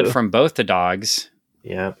takes blood from both the dogs.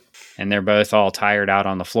 Yeah. And they're both all tired out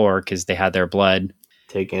on the floor because they had their blood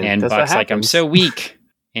taken. And Buck's like, I'm so weak.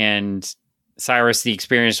 And Cyrus, the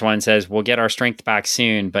experienced one, says, we'll get our strength back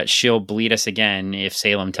soon, but she'll bleed us again if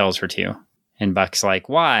Salem tells her to. And Buck's like,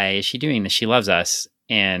 why is she doing this? She loves us.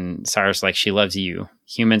 And Cyrus like, she loves you.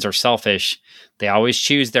 Humans are selfish. They always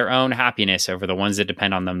choose their own happiness over the ones that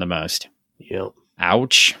depend on them the most. Yep.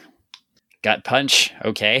 Ouch. Gut punch.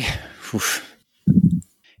 Okay.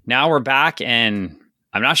 Now we're back, and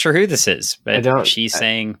I'm not sure who this is, but she's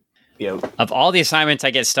saying, of all the assignments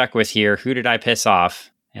I get stuck with here, who did I piss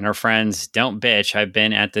off? And her friends, don't bitch. I've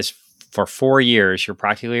been at this for 4 years. You're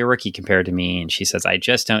practically a rookie compared to me. And she says, I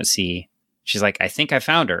just don't see. She's like, I think I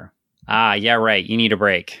found her. Ah, yeah, right. You need a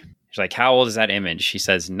break. She's like, how old is that image? She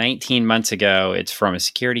says, 19 months ago. It's from a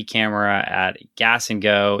security camera at Gas and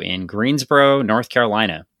Go in Greensboro, North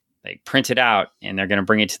Carolina. They print it out and they're going to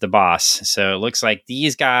bring it to the boss. So it looks like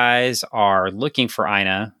these guys are looking for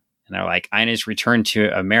Ina. And they're like, Ina's returned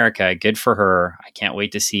to America. Good for her. I can't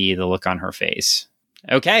wait to see the look on her face.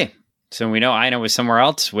 Okay. So we know Ina was somewhere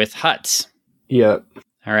else with huts. Yep.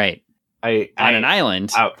 All right. On an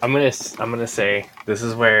island. I'm gonna say this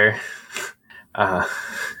is where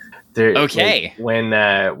okay. When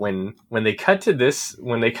they cut to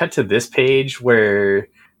this page where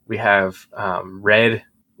we have Red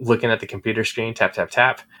looking at the computer screen, tap tap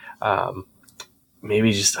tap,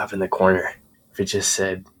 maybe just up in the corner, if it just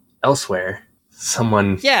said elsewhere,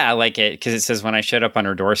 someone. Yeah, I like it because it says when I showed up on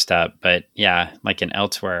her doorstep, but yeah, like in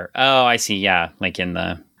elsewhere. Oh, I see. Yeah, like in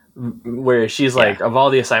the where she's like, of all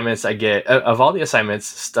the assignments I get, of all the assignments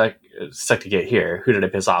stuck to get here, who did I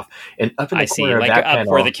piss off? And up in the corner of like that up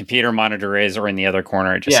panel, where the computer monitor is, or in the other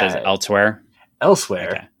corner, it just says elsewhere.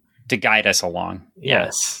 Okay. To guide us along.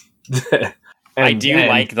 Yes. I do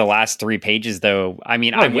like the last 3 pages, though. I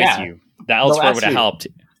mean, I'm with you. The elsewhere would have helped.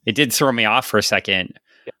 It did throw me off for a second,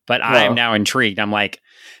 but I am now intrigued. I'm like,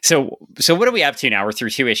 so what are we up to now? We're through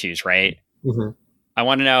 2 issues, right? Mm-hmm. I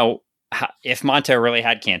want to know if Monto really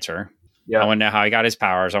had cancer. Yeah. I want to know how he got his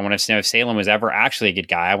powers. I want to know if Salem was ever actually a good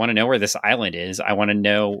guy. I want to know where this island is. I want to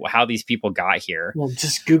know how these people got here. Well,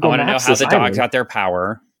 just Google I want to know how the dogs got their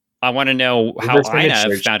power. I want to know how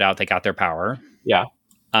Ina found out they got their power. Yeah.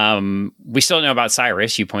 We still don't know about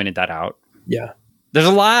Cyrus. You pointed that out. Yeah. There's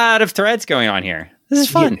a lot of threads going on here. This is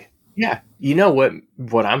fun. Yeah. You know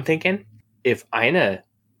what I'm thinking? If Ina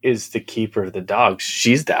is the keeper of the dogs,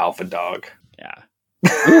 she's the alpha dog. Yeah.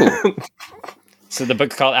 Ooh. So the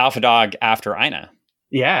book's called Alpha Dog after Ina.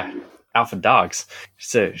 Yeah. Alpha dogs.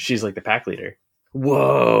 So she's like the pack leader.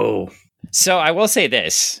 Whoa. So I will say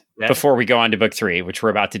this before we go on to book 3, which we're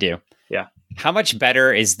about to do. Yeah. How much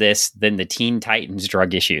better is this than the Teen Titans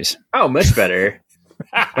drug issues? Oh, much better.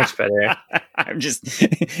 Much better.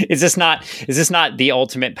 Is this not the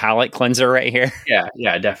ultimate palate cleanser right here?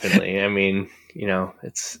 Yeah, definitely. I mean,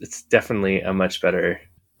 it's definitely a much better,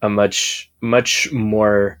 a much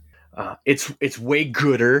more. It's way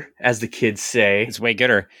gooder, as the kids say. It's way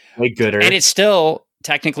gooder. Way gooder. And it's still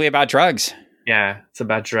technically about drugs. Yeah, it's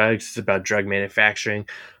about drugs. It's about drug manufacturing.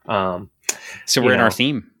 So we're in our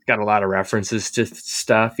theme. Got a lot of references to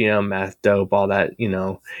stuff, meth, dope, all that,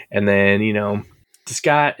 and then, it's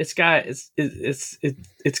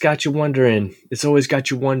got you wondering. It's always got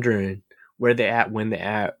you wondering where they at, when they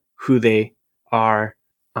at, who they are,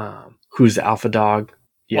 who's the alpha dog.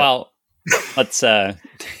 Yeah. Well, let's, I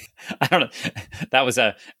don't know. That was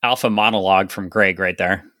a alpha monologue from Greg right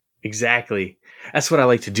there. Exactly. That's what I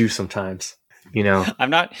like to do sometimes.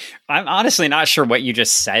 I'm honestly not sure what you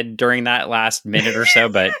just said during that last minute or so,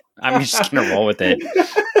 but I'm just going to roll with it.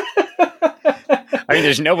 I mean,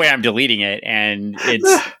 there's no way I'm deleting it, and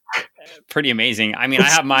it's pretty amazing. I mean, I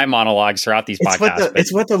have my monologues throughout these podcasts.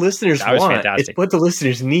 It's what the listeners want. Fantastic. It's what the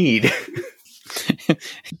listeners need.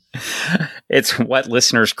 It's what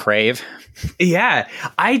listeners crave. Yeah.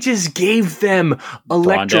 I just gave them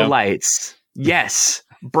electrolytes. Yes.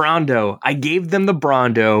 Brondo. I gave them the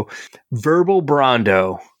Brondo, verbal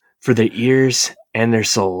Brondo, for their ears and their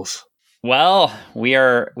souls. Well, we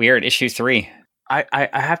are at issue 3. I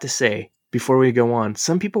have to say, before we go on,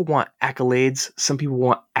 some people want accolades, some people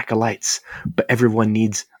want acolytes, but everyone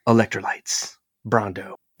needs electrolytes.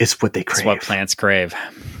 Brondo. It's what they crave. It's what plants crave.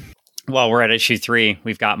 Well, we're at issue 3.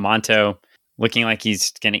 We've got Monto looking like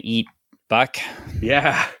he's going to eat Buck.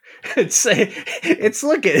 Yeah. It's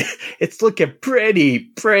looking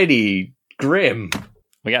pretty grim.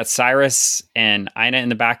 We got Cyrus and Ina in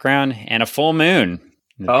the background and a full moon.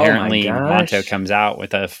 Apparently, Monto comes out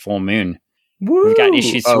with a full moon. Woo! We've got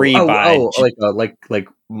issue 3 like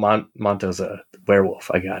Monto's a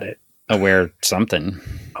werewolf. I got it. Aware something.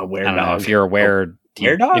 A were I don't know dog. if you're aware.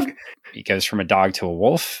 Were dog? He goes from a dog to a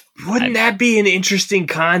wolf. Wouldn't that be an interesting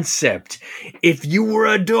concept? If you were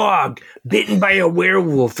a dog bitten by a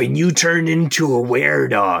werewolf and you turned into a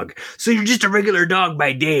were-dog. So you're just a regular dog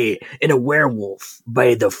by day and a werewolf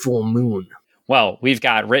by the full moon. Well, we've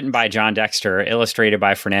got written by John Dexter, illustrated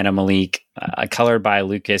by Fernando Malik, colored by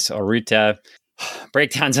Lucas Oruta,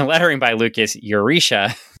 breakdowns and lettering by Lucas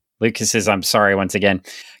Eurisha. Lucas is, I'm sorry, once again.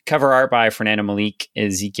 Cover art by Fernando Malik,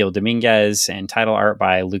 Ezequiel Dominguez, and title art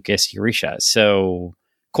by Lucas Eurisha. So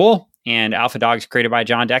cool. And Alpha Dogs created by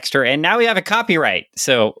John Dexter. And now we have a copyright.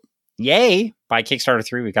 So yay. By Kickstarter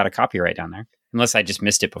 3, we got a copyright down there. Unless I just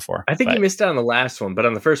missed it before. I think you missed out on the last one, but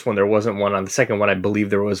on the first one, there wasn't one. On the second one, I believe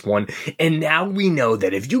there was one. And now we know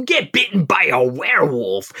that if you get bitten by a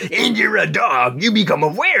werewolf and you're a dog, you become a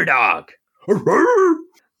were-dog.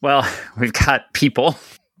 Well, we've got people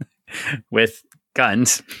with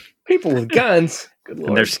guns. People with guns. Good Lord.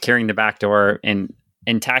 And they're securing the back door in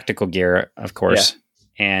tactical gear, of course.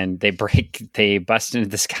 Yeah. And they bust into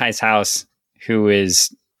this guy's house who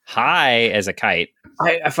is high as a kite.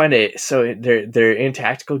 I find it so they're in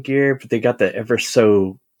tactical gear, but they got the ever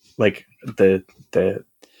so like the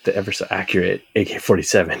ever so accurate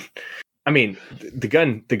AK-47. I mean, the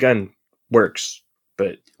gun works,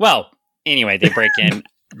 but well, anyway, they break in,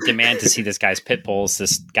 demand to see this guy's pit bulls.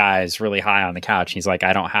 This guy's really high on the couch. He's like,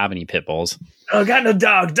 I don't have any pit bulls. Oh, got no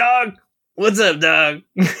dog. What's up, dog?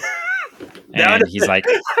 And he's like,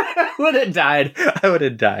 I would have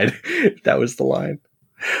died. That was the line.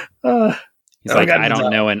 He's like, I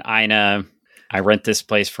don't know an Ina. I rent this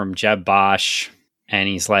place from Jeb Bosch. And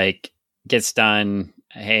he's like, gets done.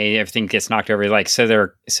 Hey, everything gets knocked over. He's like,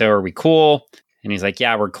 so are we cool? And he's like,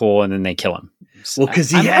 yeah, we're cool. And then they kill him. Well,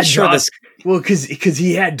 because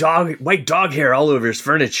he had white dog hair all over his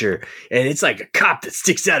furniture, and it's like a cop that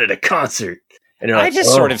sticks out at a concert. And I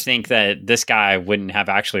just sort of think that this guy wouldn't have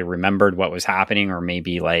actually remembered what was happening, or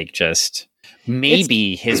maybe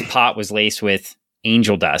his pot was laced with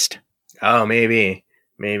angel dust. Oh, maybe.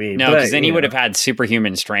 No, because then he would have had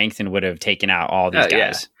superhuman strength and would have taken out all these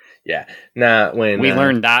guys. Yeah. Nah, when we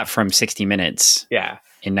learned that from 60 Minutes. Yeah.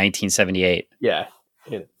 In 1978. Yeah.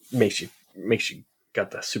 It makes you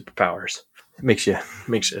got the superpowers. Makes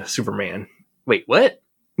you Superman. Wait, what?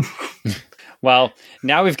 Well,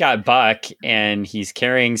 now we've got Buck, and he's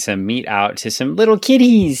carrying some meat out to some little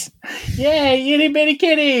kitties. Yay, itty bitty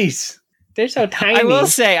kitties. They're so tiny. I will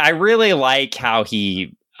say, I really like how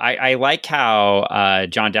I like how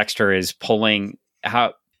John Dexter is pulling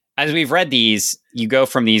how, as we've read these, you go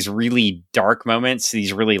from these really dark moments to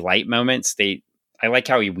these really light moments. I like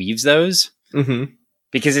how he weaves those. Mm-hmm.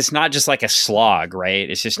 Because it's not just like a slog, right?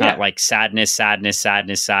 It's just not like sadness.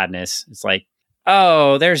 It's like,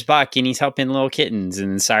 oh, there's Buck and he's helping little kittens.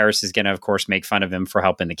 And then Cyrus is going to, of course, make fun of him for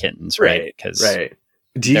helping the kittens, right? Because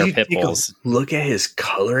they're pit bulls. Look at his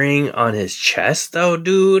coloring on his chest, though,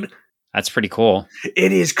 dude. That's pretty cool.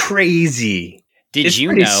 It is crazy. Did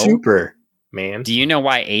you know? Super, man. Do you know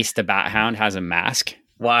why Ace the Bat Hound has a mask?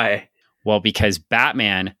 Why? Well, because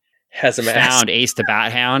Batman has a mask. Found Ace the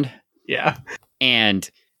Bat Hound. Yeah. And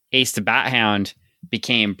Ace the Bat Hound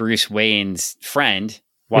became Bruce Wayne's friend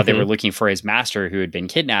while they were looking for his master who had been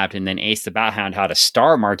kidnapped. And then Ace the Bat Hound had a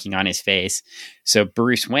star marking on his face. So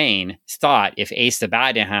Bruce Wayne thought if Ace the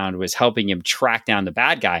Bat Hound was helping him track down the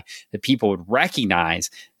bad guy, that people would recognize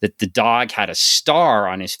that the dog had a star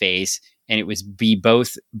on his face and it was be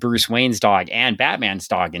both Bruce Wayne's dog and Batman's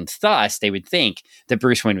dog. And thus they would think that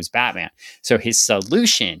Bruce Wayne was Batman. So his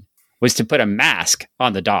solution was to put a mask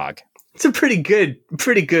on the dog. It's a pretty good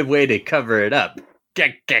way to cover it up.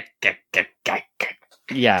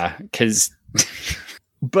 Yeah, because...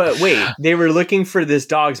 But wait, they were looking for this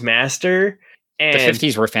dog's master. And the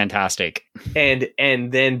 50s were fantastic. And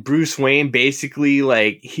then Bruce Wayne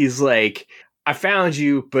basically, he's like, I found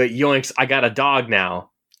you, but yoinks, I got a dog now.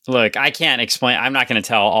 Look, I can't explain. I'm not going to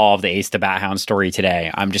tell all of the Ace the Bat Hound story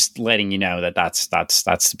today. I'm just letting you know that that's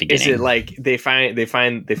the beginning. Is it like they find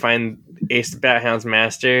Ace the Bat Hound's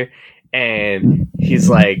master, and he's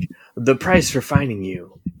like, the price for finding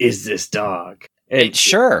you is this dog. And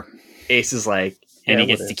sure. Ace is like, and he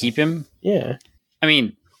gets to keep him. Yeah. I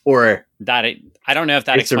mean, or that I don't know if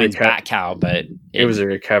that explains Bat Cow, but it was a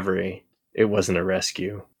recovery. It wasn't a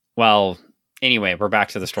rescue. Well, anyway, we're back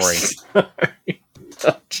to the story. Sorry.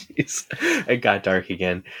 Oh, jeez. It got dark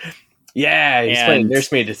again. Yeah, he's playing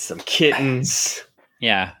nursemaid to some kittens.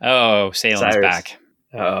 Yeah. Oh, Salem's back.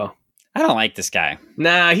 Oh, I don't like this guy.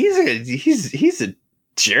 Nah, he's a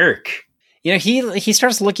jerk. You know, he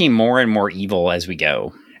starts looking more and more evil as we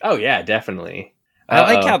go. Oh yeah, definitely.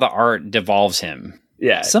 I like how the art devolves him.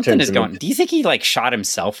 Yeah, Something turns is him going. into- Do you think he like shot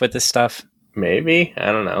himself with this stuff? Maybe,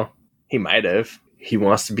 I don't know. He might have. He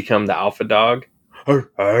wants to become the alpha dog.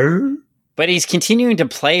 Oh But he's continuing to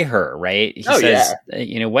play her, right? He says,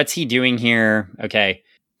 what's he doing here? Okay,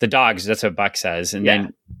 the dogs. That's what Buck says, and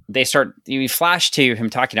then they start. You flash to him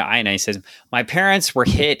talking to Ina. He says, "My parents were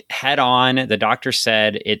hit head on. The doctor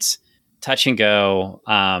said it's touch and go,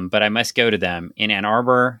 but I must go to them in Ann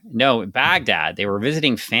Arbor. No, Baghdad. They were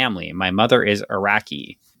visiting family. My mother is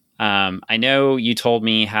Iraqi. I know you told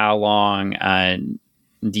me how long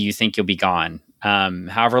do you think you'll be gone?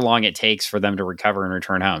 However long it takes for them to recover and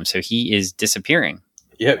return home. So he is disappearing.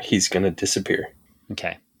 Yep, he's going to disappear.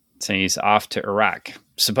 Okay. So he's off to Iraq,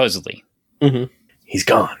 supposedly. Mm-hmm. He's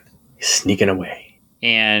gone. He's sneaking away.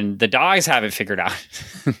 And the dogs have it figured out.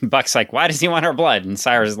 Buck's like, why does he want our blood? And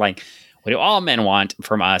Cyrus is like, what do all men want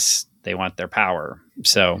from us? They want their power.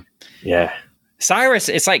 So yeah. Cyrus,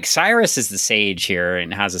 it's like Cyrus is the sage here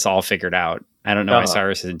and has us all figured out. I don't know why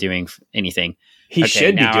Cyrus isn't doing anything. He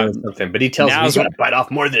should be doing something, but he tells him he's got to bite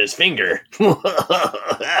off more than his finger.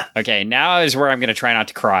 Okay, now is where I'm going to try not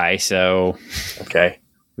to cry. So, okay,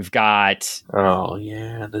 we've got. Oh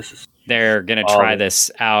yeah, this is. They're going to try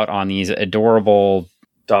this out on these adorable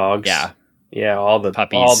dogs. Yeah, all the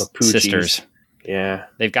puppies, all the poochies. Sisters. Yeah,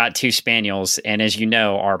 they've got 2 spaniels, and as you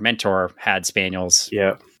know, our mentor had spaniels.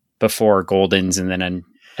 Yeah. Before Goldens, and then an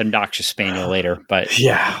obnoxious spaniel later. But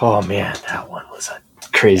yeah, oh man, that one was a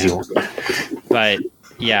crazy one. But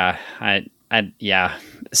yeah, yeah.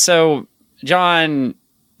 So John,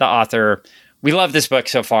 the author, we love this book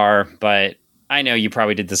so far, but I know you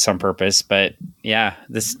probably did this on purpose. But yeah,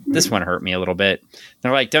 this one hurt me a little bit.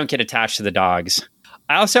 They're like, don't get attached to the dogs.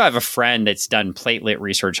 I also have a friend that's done platelet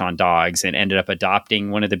research on dogs and ended up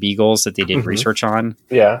adopting one of the beagles that they did research on.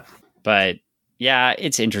 Yeah, but. Yeah,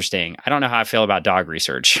 it's interesting. I don't know how I feel about dog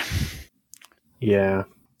research. Yeah.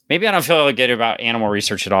 Maybe I don't feel good about animal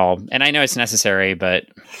research at all. And I know it's necessary, but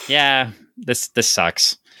yeah, this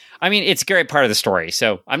sucks. I mean, it's a great part of the story.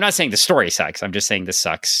 So I'm not saying the story sucks. I'm just saying this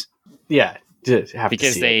sucks. Yeah.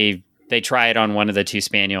 Because they try it on one of the 2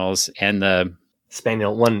 spaniels, and the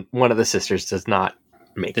spaniel, one of the sisters does not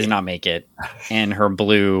make it. And her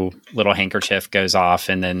blue little handkerchief goes off,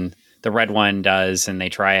 and then the red one does, and they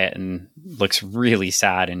try it and looks really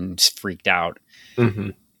sad and freaked out. Mm-hmm.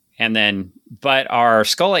 And then, but our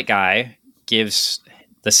Skullet guy gives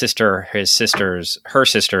her sister's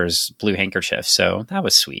blue handkerchief. So that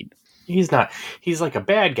was sweet. He's like a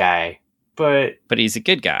bad guy, but he's a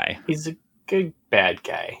good guy. He's a good bad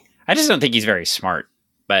guy. I just don't think he's very smart,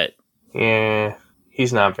 but yeah,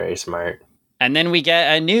 he's not very smart. And then we get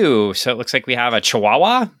so it looks like we have a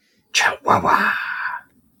Chihuahua.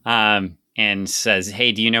 And says,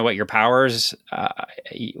 hey, do you know what your power is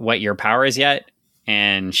yet?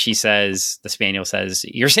 And she says, the spaniel says,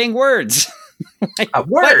 you're saying words. Like,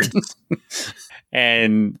 words.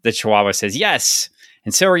 And the Chihuahua says, yes.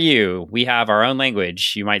 And so are you. We have our own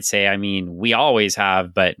language. You might say, I mean, we always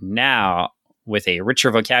have, but now with a richer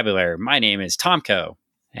vocabulary. My name is Tomko.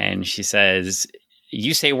 And she says,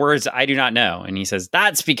 you say words I do not know. And he says,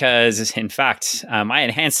 that's because, in fact, my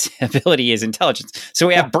enhanced ability is intelligence. So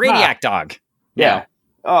we have Brainiac Dog. Yeah.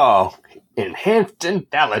 Oh, enhanced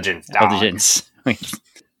intelligence dog. Intelligence.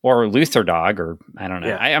 Or Luther Dog, or I don't know.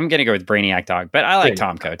 Yeah. I'm going to go with Brainiac Dog, but I like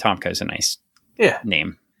Tomko. Tomko's a nice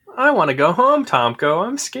name. I want to go home, Tomko.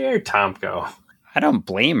 I'm scared, Tomko. I don't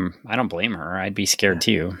blame her. I'd be scared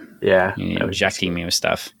too. Yeah. Injecting me with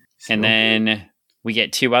stuff. And then we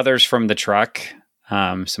get 2 others from the truck.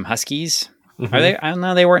 Some huskies. Mm-hmm. Are they? I don't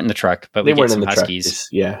know. They weren't in the truck, but we get some huskies.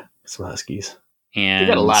 Yeah, some huskies. And they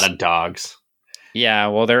got a lot of dogs. Yeah,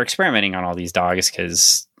 well, they're experimenting on all these dogs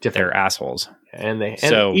because they're assholes. And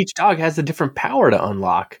each dog has a different power to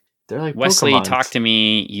unlock. They're like Wesley, Pokemons. talk to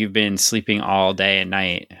me. You've been sleeping all day and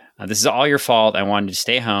night. This is all your fault. I wanted to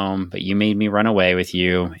stay home, but you made me run away with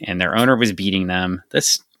you, and their owner was beating them.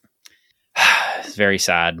 This is very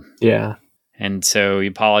sad. Yeah. And so he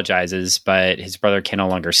apologizes, but his brother can no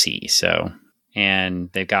longer see. So,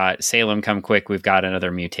 and they've got Salem come quick. We've got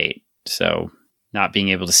another mutate. So not being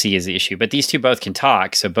able to see is the issue, but these 2 both can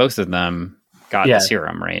talk. So both of them got the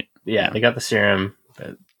serum, right? Yeah, they got the serum.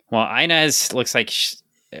 But... Well, Ina's looks like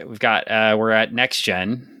we've got, we're at next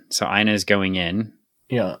gen. So Ina's going in.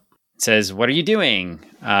 Yeah. It says, what are you doing?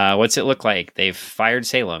 What's it look like? They've fired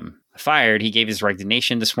Salem. Fired. He gave his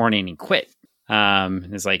resignation this morning and quit.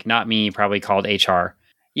 It's like, not me, probably called HR.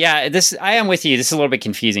 Yeah, I am with you. This is a little bit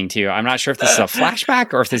confusing too. I'm not sure if this is a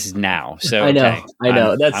flashback or if this is now. So I know.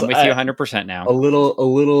 I'm with you 100% now.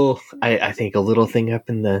 I think a little thing up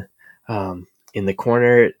in the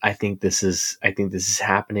corner. I think this is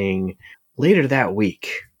happening later that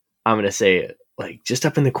week, I'm going to say, like, just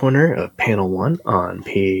up in the corner of panel 1 on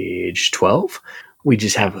page 12, we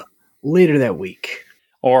just have later that week.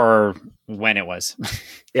 Or when it was.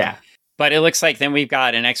 Yeah. But it looks like then we've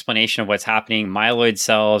got an explanation of what's happening. Myeloid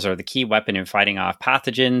cells are the key weapon in fighting off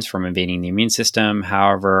pathogens from invading the immune system.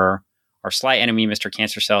 However, our sly enemy, Mr.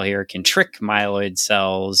 Cancer Cell here, can trick myeloid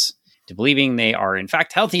cells to believing they are in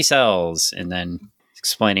fact healthy cells. And then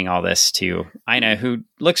explaining all this to Ina, who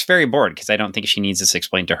looks very bored because I don't think she needs this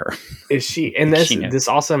explained to her. Is she? And this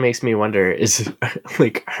also makes me wonder, is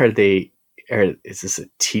like, is this a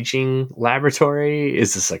teaching laboratory?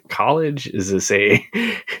 Is this a college? Is this weird.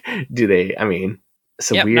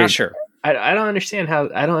 Not sure. I don't understand.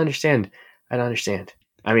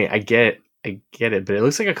 I mean, I get it, but it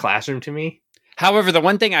looks like a classroom to me. However, the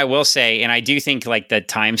one thing I will say, and I do think like the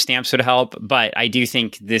timestamps would help, but I do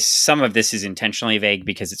think some of this is intentionally vague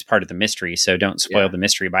because it's part of the mystery. So don't spoil the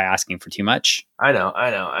mystery by asking for too much. I know.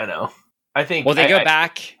 I think. Well, they go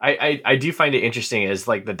back. I do find it interesting as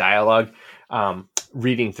like the dialogue.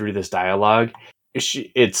 Reading through this dialogue,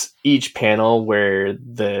 it's each panel where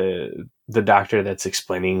the doctor that's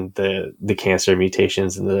explaining the cancer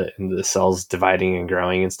mutations and the cells dividing and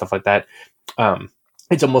growing and stuff like that.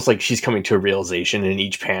 It's almost like she's coming to a realization in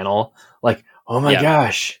each panel, like, oh my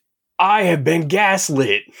gosh, I have been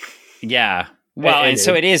gaslit. Yeah. Well, and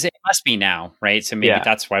so it must be now, right? So maybe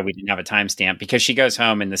that's why we didn't have a timestamp, because she goes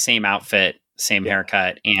home in the same outfit, same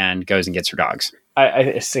haircut, and goes and gets her dogs. I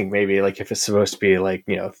just think maybe like if it's supposed to be like,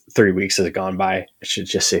 3 weeks has gone by, it should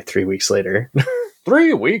just say 3 weeks later.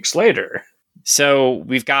 3 weeks later. So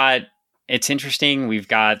it's interesting. We've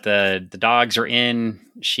got the dogs are in,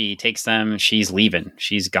 she takes them, she's leaving,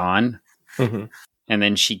 she's gone. Mm-hmm. And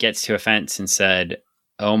then she gets to a fence and said,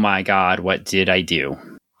 oh my God, what did I do?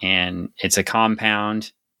 And it's a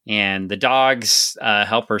compound. And the dogs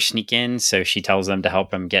help her sneak in. So she tells them to help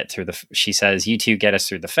them get through she says, you two get us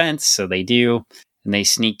through the fence. So they do. And they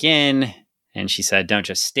sneak in. And she said, don't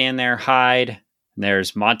just stand there, hide. And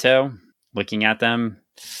there's Monto looking at them.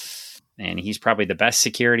 And he's probably the best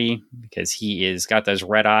security because he is got those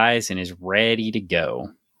red eyes and is ready to go.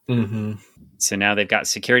 Mm-hmm. So now they've got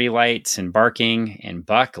security lights and barking. And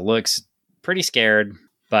Buck looks pretty scared.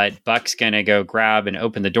 But Buck's going to go grab and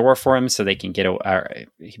open the door for him so they can get...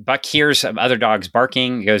 Buck hears some other dogs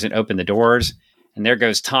barking, goes and open the doors, and there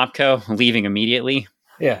goes Tomko, leaving immediately.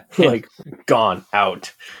 Yeah, like, gone,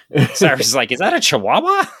 out. Cyrus is like, is that a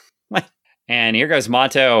Chihuahua? And here goes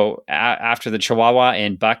Monto after the Chihuahua,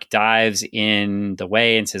 and Buck dives in the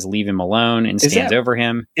way and says, leave him alone, and stands over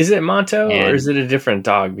him. Is it Monto, or is it a different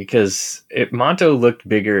dog? Because Monto looked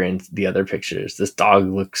bigger in the other pictures. This dog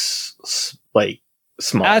looks like...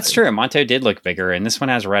 small. That's true. Monto did look bigger, and this one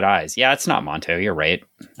has red eyes. Yeah, it's not Monto. You're right.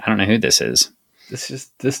 I don't know who this is.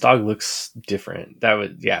 This dog looks different.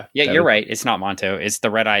 Yeah, you're right. It's not Monto. It's the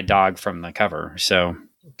red-eyed dog from the cover. So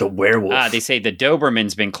the werewolf. They say the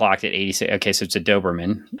Doberman's been clocked at 86. Okay, so it's a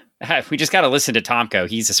Doberman. We just got to listen to Tomko.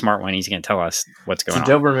 He's a smart one. He's going to tell us what's going on.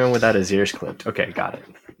 Doberman without his ears clipped. Okay, got it.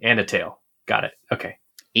 And a tail. Got it. Okay.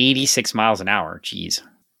 86 miles an hour. Jeez.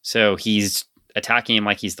 So he's attacking him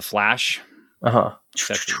like he's the Flash. Uh-huh.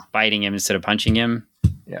 Except biting him instead of punching him.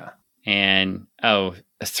 Yeah. And, a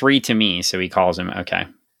 3 to me, so he calls him. Okay.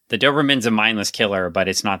 The Doberman's a mindless killer, but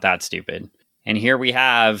it's not that stupid. And here we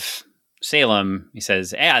have Salem. He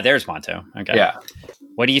says, there's Monto. Okay. Yeah.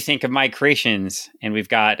 What do you think of my creations? And we've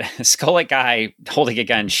got a Skullet guy holding a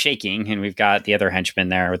gun shaking, and we've got the other henchman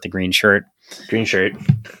there with the green shirt. Green shirt.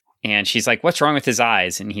 And she's like, what's wrong with his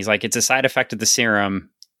eyes? And he's like, it's a side effect of the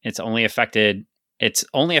serum. It's only affected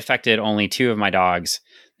only 2 of my dogs.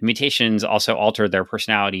 The mutations also altered their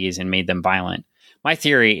personalities and made them violent. My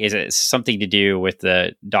theory is it's something to do with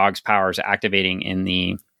the dog's powers activating in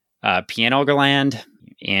the pineal gland.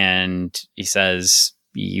 And he says,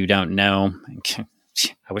 you don't know.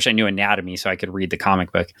 I wish I knew anatomy so I could read the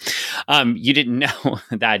comic book. You didn't know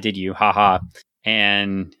that, did you? Haha.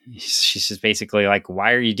 And she's just basically like,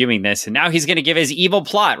 why are you doing this? And now he's going to give his evil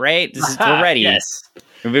plot, right? We're ready. Yes.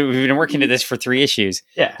 We've been working to this for 3 issues.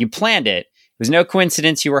 Yeah. You planned it. It was no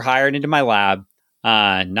coincidence you were hired into my lab.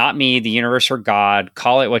 Not me, the universe, or God.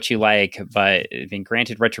 Call it what you like, but it's been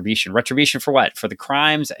granted retribution. Retribution for what? For the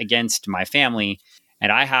crimes against my family.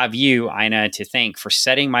 And I have you, Ina, to thank for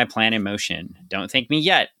setting my plan in motion. Don't thank me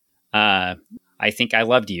yet. I think I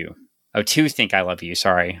loved you. Oh, to think I love you.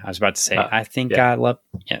 Sorry. I was about to say, I think I love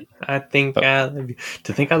you. I think I love you.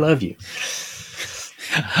 To think I love you.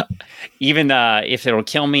 Even if it'll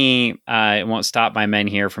kill me, it won't stop my men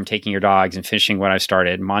here from taking your dogs and finishing what I've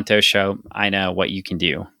started. Monto, show I know what you can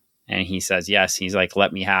do. And he says, yes. He's like,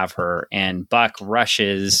 let me have her. And Buck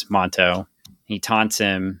rushes Monto. He taunts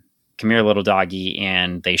him, come here, little doggy.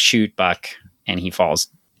 And they shoot Buck and he falls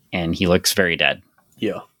and he looks very dead.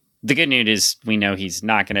 Yeah. The good news is we know he's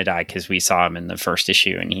not going to die because we saw him in the first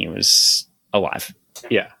issue and he was alive.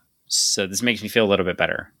 Yeah. So this makes me feel a little bit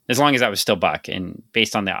better. As long as that was still Buck, and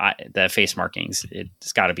based on the face markings,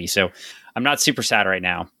 it's got to be. So I'm not super sad right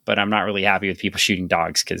now, but I'm not really happy with people shooting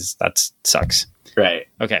dogs because that sucks. Right.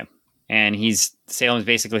 Okay. And Salem's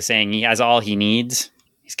basically saying he has all he needs.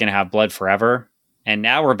 He's going to have blood forever. And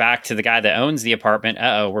now we're back to the guy that owns the apartment.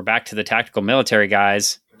 We're back to the tactical military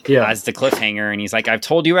guys. Yeah. As the cliffhanger. And he's like, I've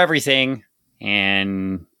told you everything.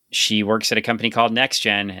 And she works at a company called Next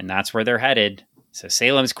Gen, and that's where they're headed. So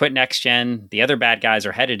Salem's quit Next Gen. The other bad guys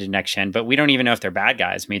are headed to Next Gen, but we don't even know if they're bad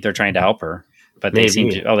guys. Maybe they're trying to help her, but they seem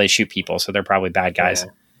to, they shoot people. So they're probably bad guys.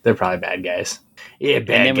 Yeah, they're probably bad guys. Yeah, bad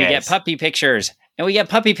guys. And then we get puppy pictures.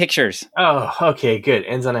 Oh, okay, good.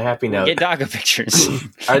 Ends on a happy note. We get doggo pictures.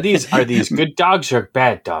 Are these good dogs or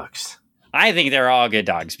bad dogs? I think they're all good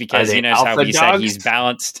dogs because you know how he said he's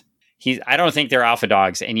balanced. I don't think they're alpha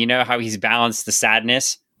dogs, and you know how he's balanced the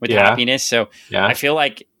sadness with happiness. So I feel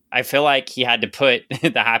like he had to put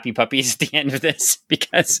the happy puppies at the end of this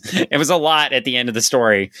because it was a lot at the end of the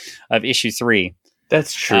story of issue 3.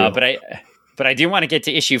 That's true. But I do want to get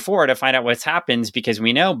to issue 4 to find out what's happens because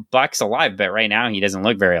we know Buck's alive, but right now he doesn't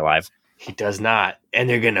look very alive. He does not. And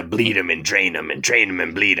they're going to bleed him and drain him and drain him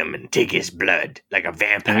and bleed him and take his blood like a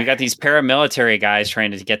vampire. And we've got these paramilitary guys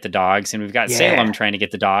trying to get the dogs, and we've got Salem trying to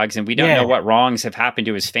get the dogs, and we don't know what wrongs have happened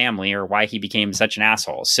to his family or why he became such an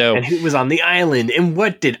asshole. So, and who was on the island, and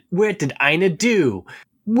where did Ina do?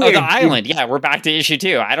 The island. Yeah, we're back to issue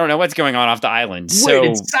 2. I don't know what's going on off the island. Where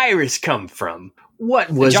did Cyrus come from?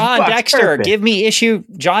 What was John Buck's Dexter? purpose? Give me issue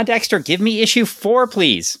 4,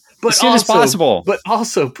 please. As soon as possible. But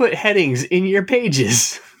also put headings in your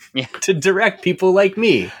pages to direct people like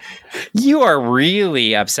me. You are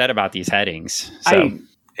really upset about these headings. So.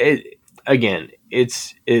 It's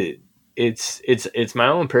my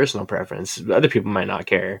own personal preference. Other people might not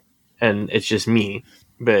care, and it's just me.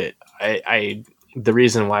 But the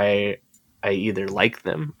reason why I either like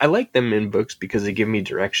them in books because they give me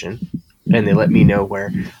direction and they let me know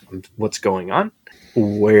what's going on,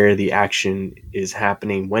 where the action is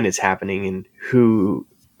happening, when it's happening, and who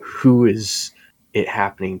is it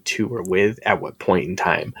happening to or with at what point in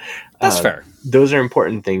time. That's fair. Those are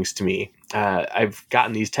important things to me. I've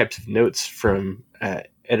gotten these types of notes from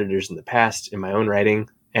editors in the past in my own writing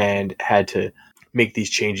and had to make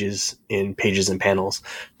these changes in pages and panels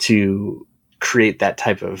to create that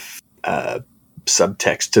type of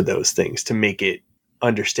subtext to those things to make it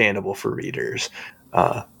understandable for readers.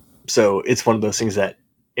 So it's one of those things that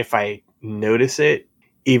if I notice it,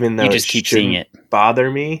 even though you just keep seeing it bother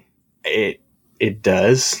me, it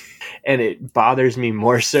does. And it bothers me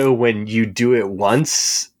more so when you do it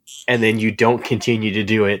once and then you don't continue to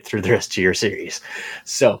do it through the rest of your series.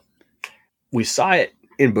 So we saw it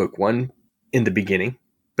in book 1 in the beginning,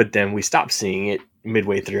 but then we stopped seeing it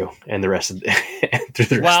midway through and the rest of the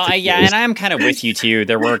and I'm kind of with you too.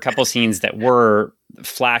 There were a couple scenes that were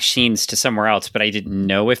flash scenes to somewhere else, but I didn't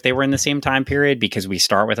know if they were in the same time period because we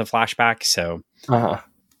start with a flashback. So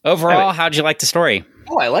overall, how'd you like the story?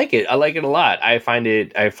 Oh, I like it. I like it a lot. I find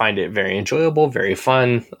it very enjoyable, very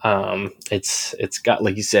fun. It's got,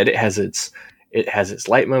 like you said, it has its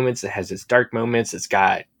light moments, it has its dark moments. It's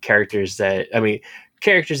got characters that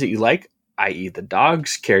you like, i.e. the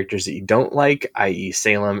dogs, characters that you don't like, i.e.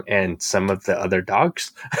 Salem and some of the other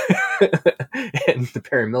dogs and the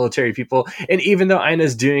paramilitary people. And even though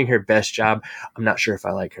Ina's doing her best job, I'm not sure if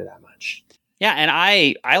I like her that much. Yeah, and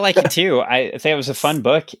I like it too. I think it was a fun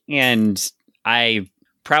book, and I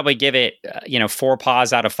probably give it 4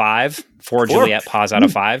 paws out of 5. 4 Juliet paws out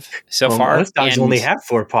of 5 so far. Most dogs only have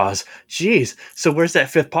 4 paws. Jeez. So where's that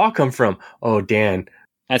 5th paw come from? Oh, Dan.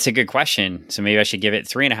 That's a good question. So maybe I should give it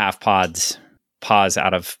 3.5 paws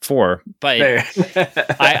out of 4. But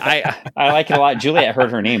I like it a lot. Juliet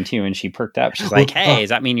heard her name too, and she perked up. She's like, "Hey, does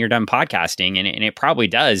that mean you're done podcasting?" And it probably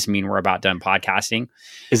does mean we're about done podcasting.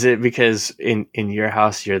 Is it because in your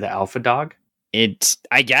house you're the alpha dog?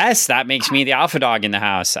 I guess that makes me the alpha dog in the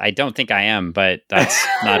house. I don't think I am, but that's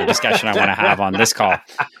not a discussion I want to have on this call.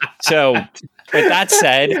 So with that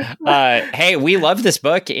said, hey, we love this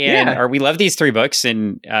book or we love these 3 books,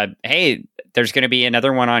 and hey, there's going to be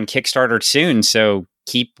another one on Kickstarter soon. So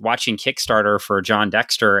keep watching Kickstarter for John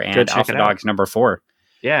Dexter and Alpha Dogs number 4.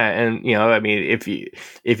 Yeah. And if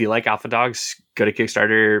you like Alpha Dogs, go to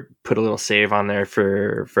Kickstarter, put a little save on there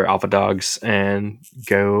for Alpha Dogs, and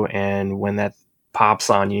go, and when that pops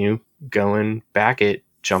on you, go and back it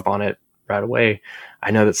jump on it right away.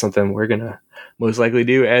 I know that's something we're going to most likely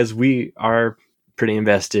do, as we are pretty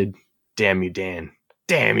invested. Damn you, Dan.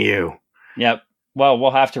 Damn you. Yep. Well,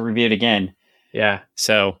 we'll have to review it again. Yeah.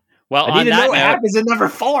 So, well, I need to know what happens in number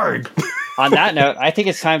 4. On that note, I think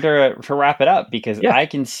it's time to wrap it up, because I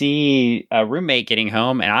can see a roommate getting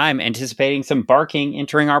home, and I'm anticipating some barking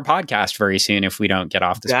entering our podcast very soon if we don't get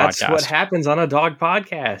off this podcast. That's what happens on a dog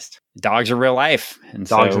podcast. Dogs are real life. And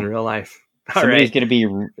dogs in real life. Somebody's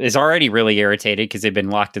is already really irritated because they've been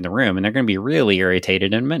locked in the room, and they're going to be really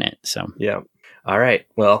irritated in a minute. So, yeah. All right.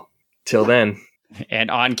 Well, till then. And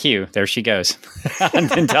on cue, there she goes.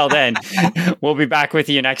 Until then, we'll be back with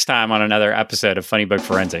you next time on another episode of Funny Book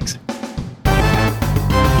Forensics.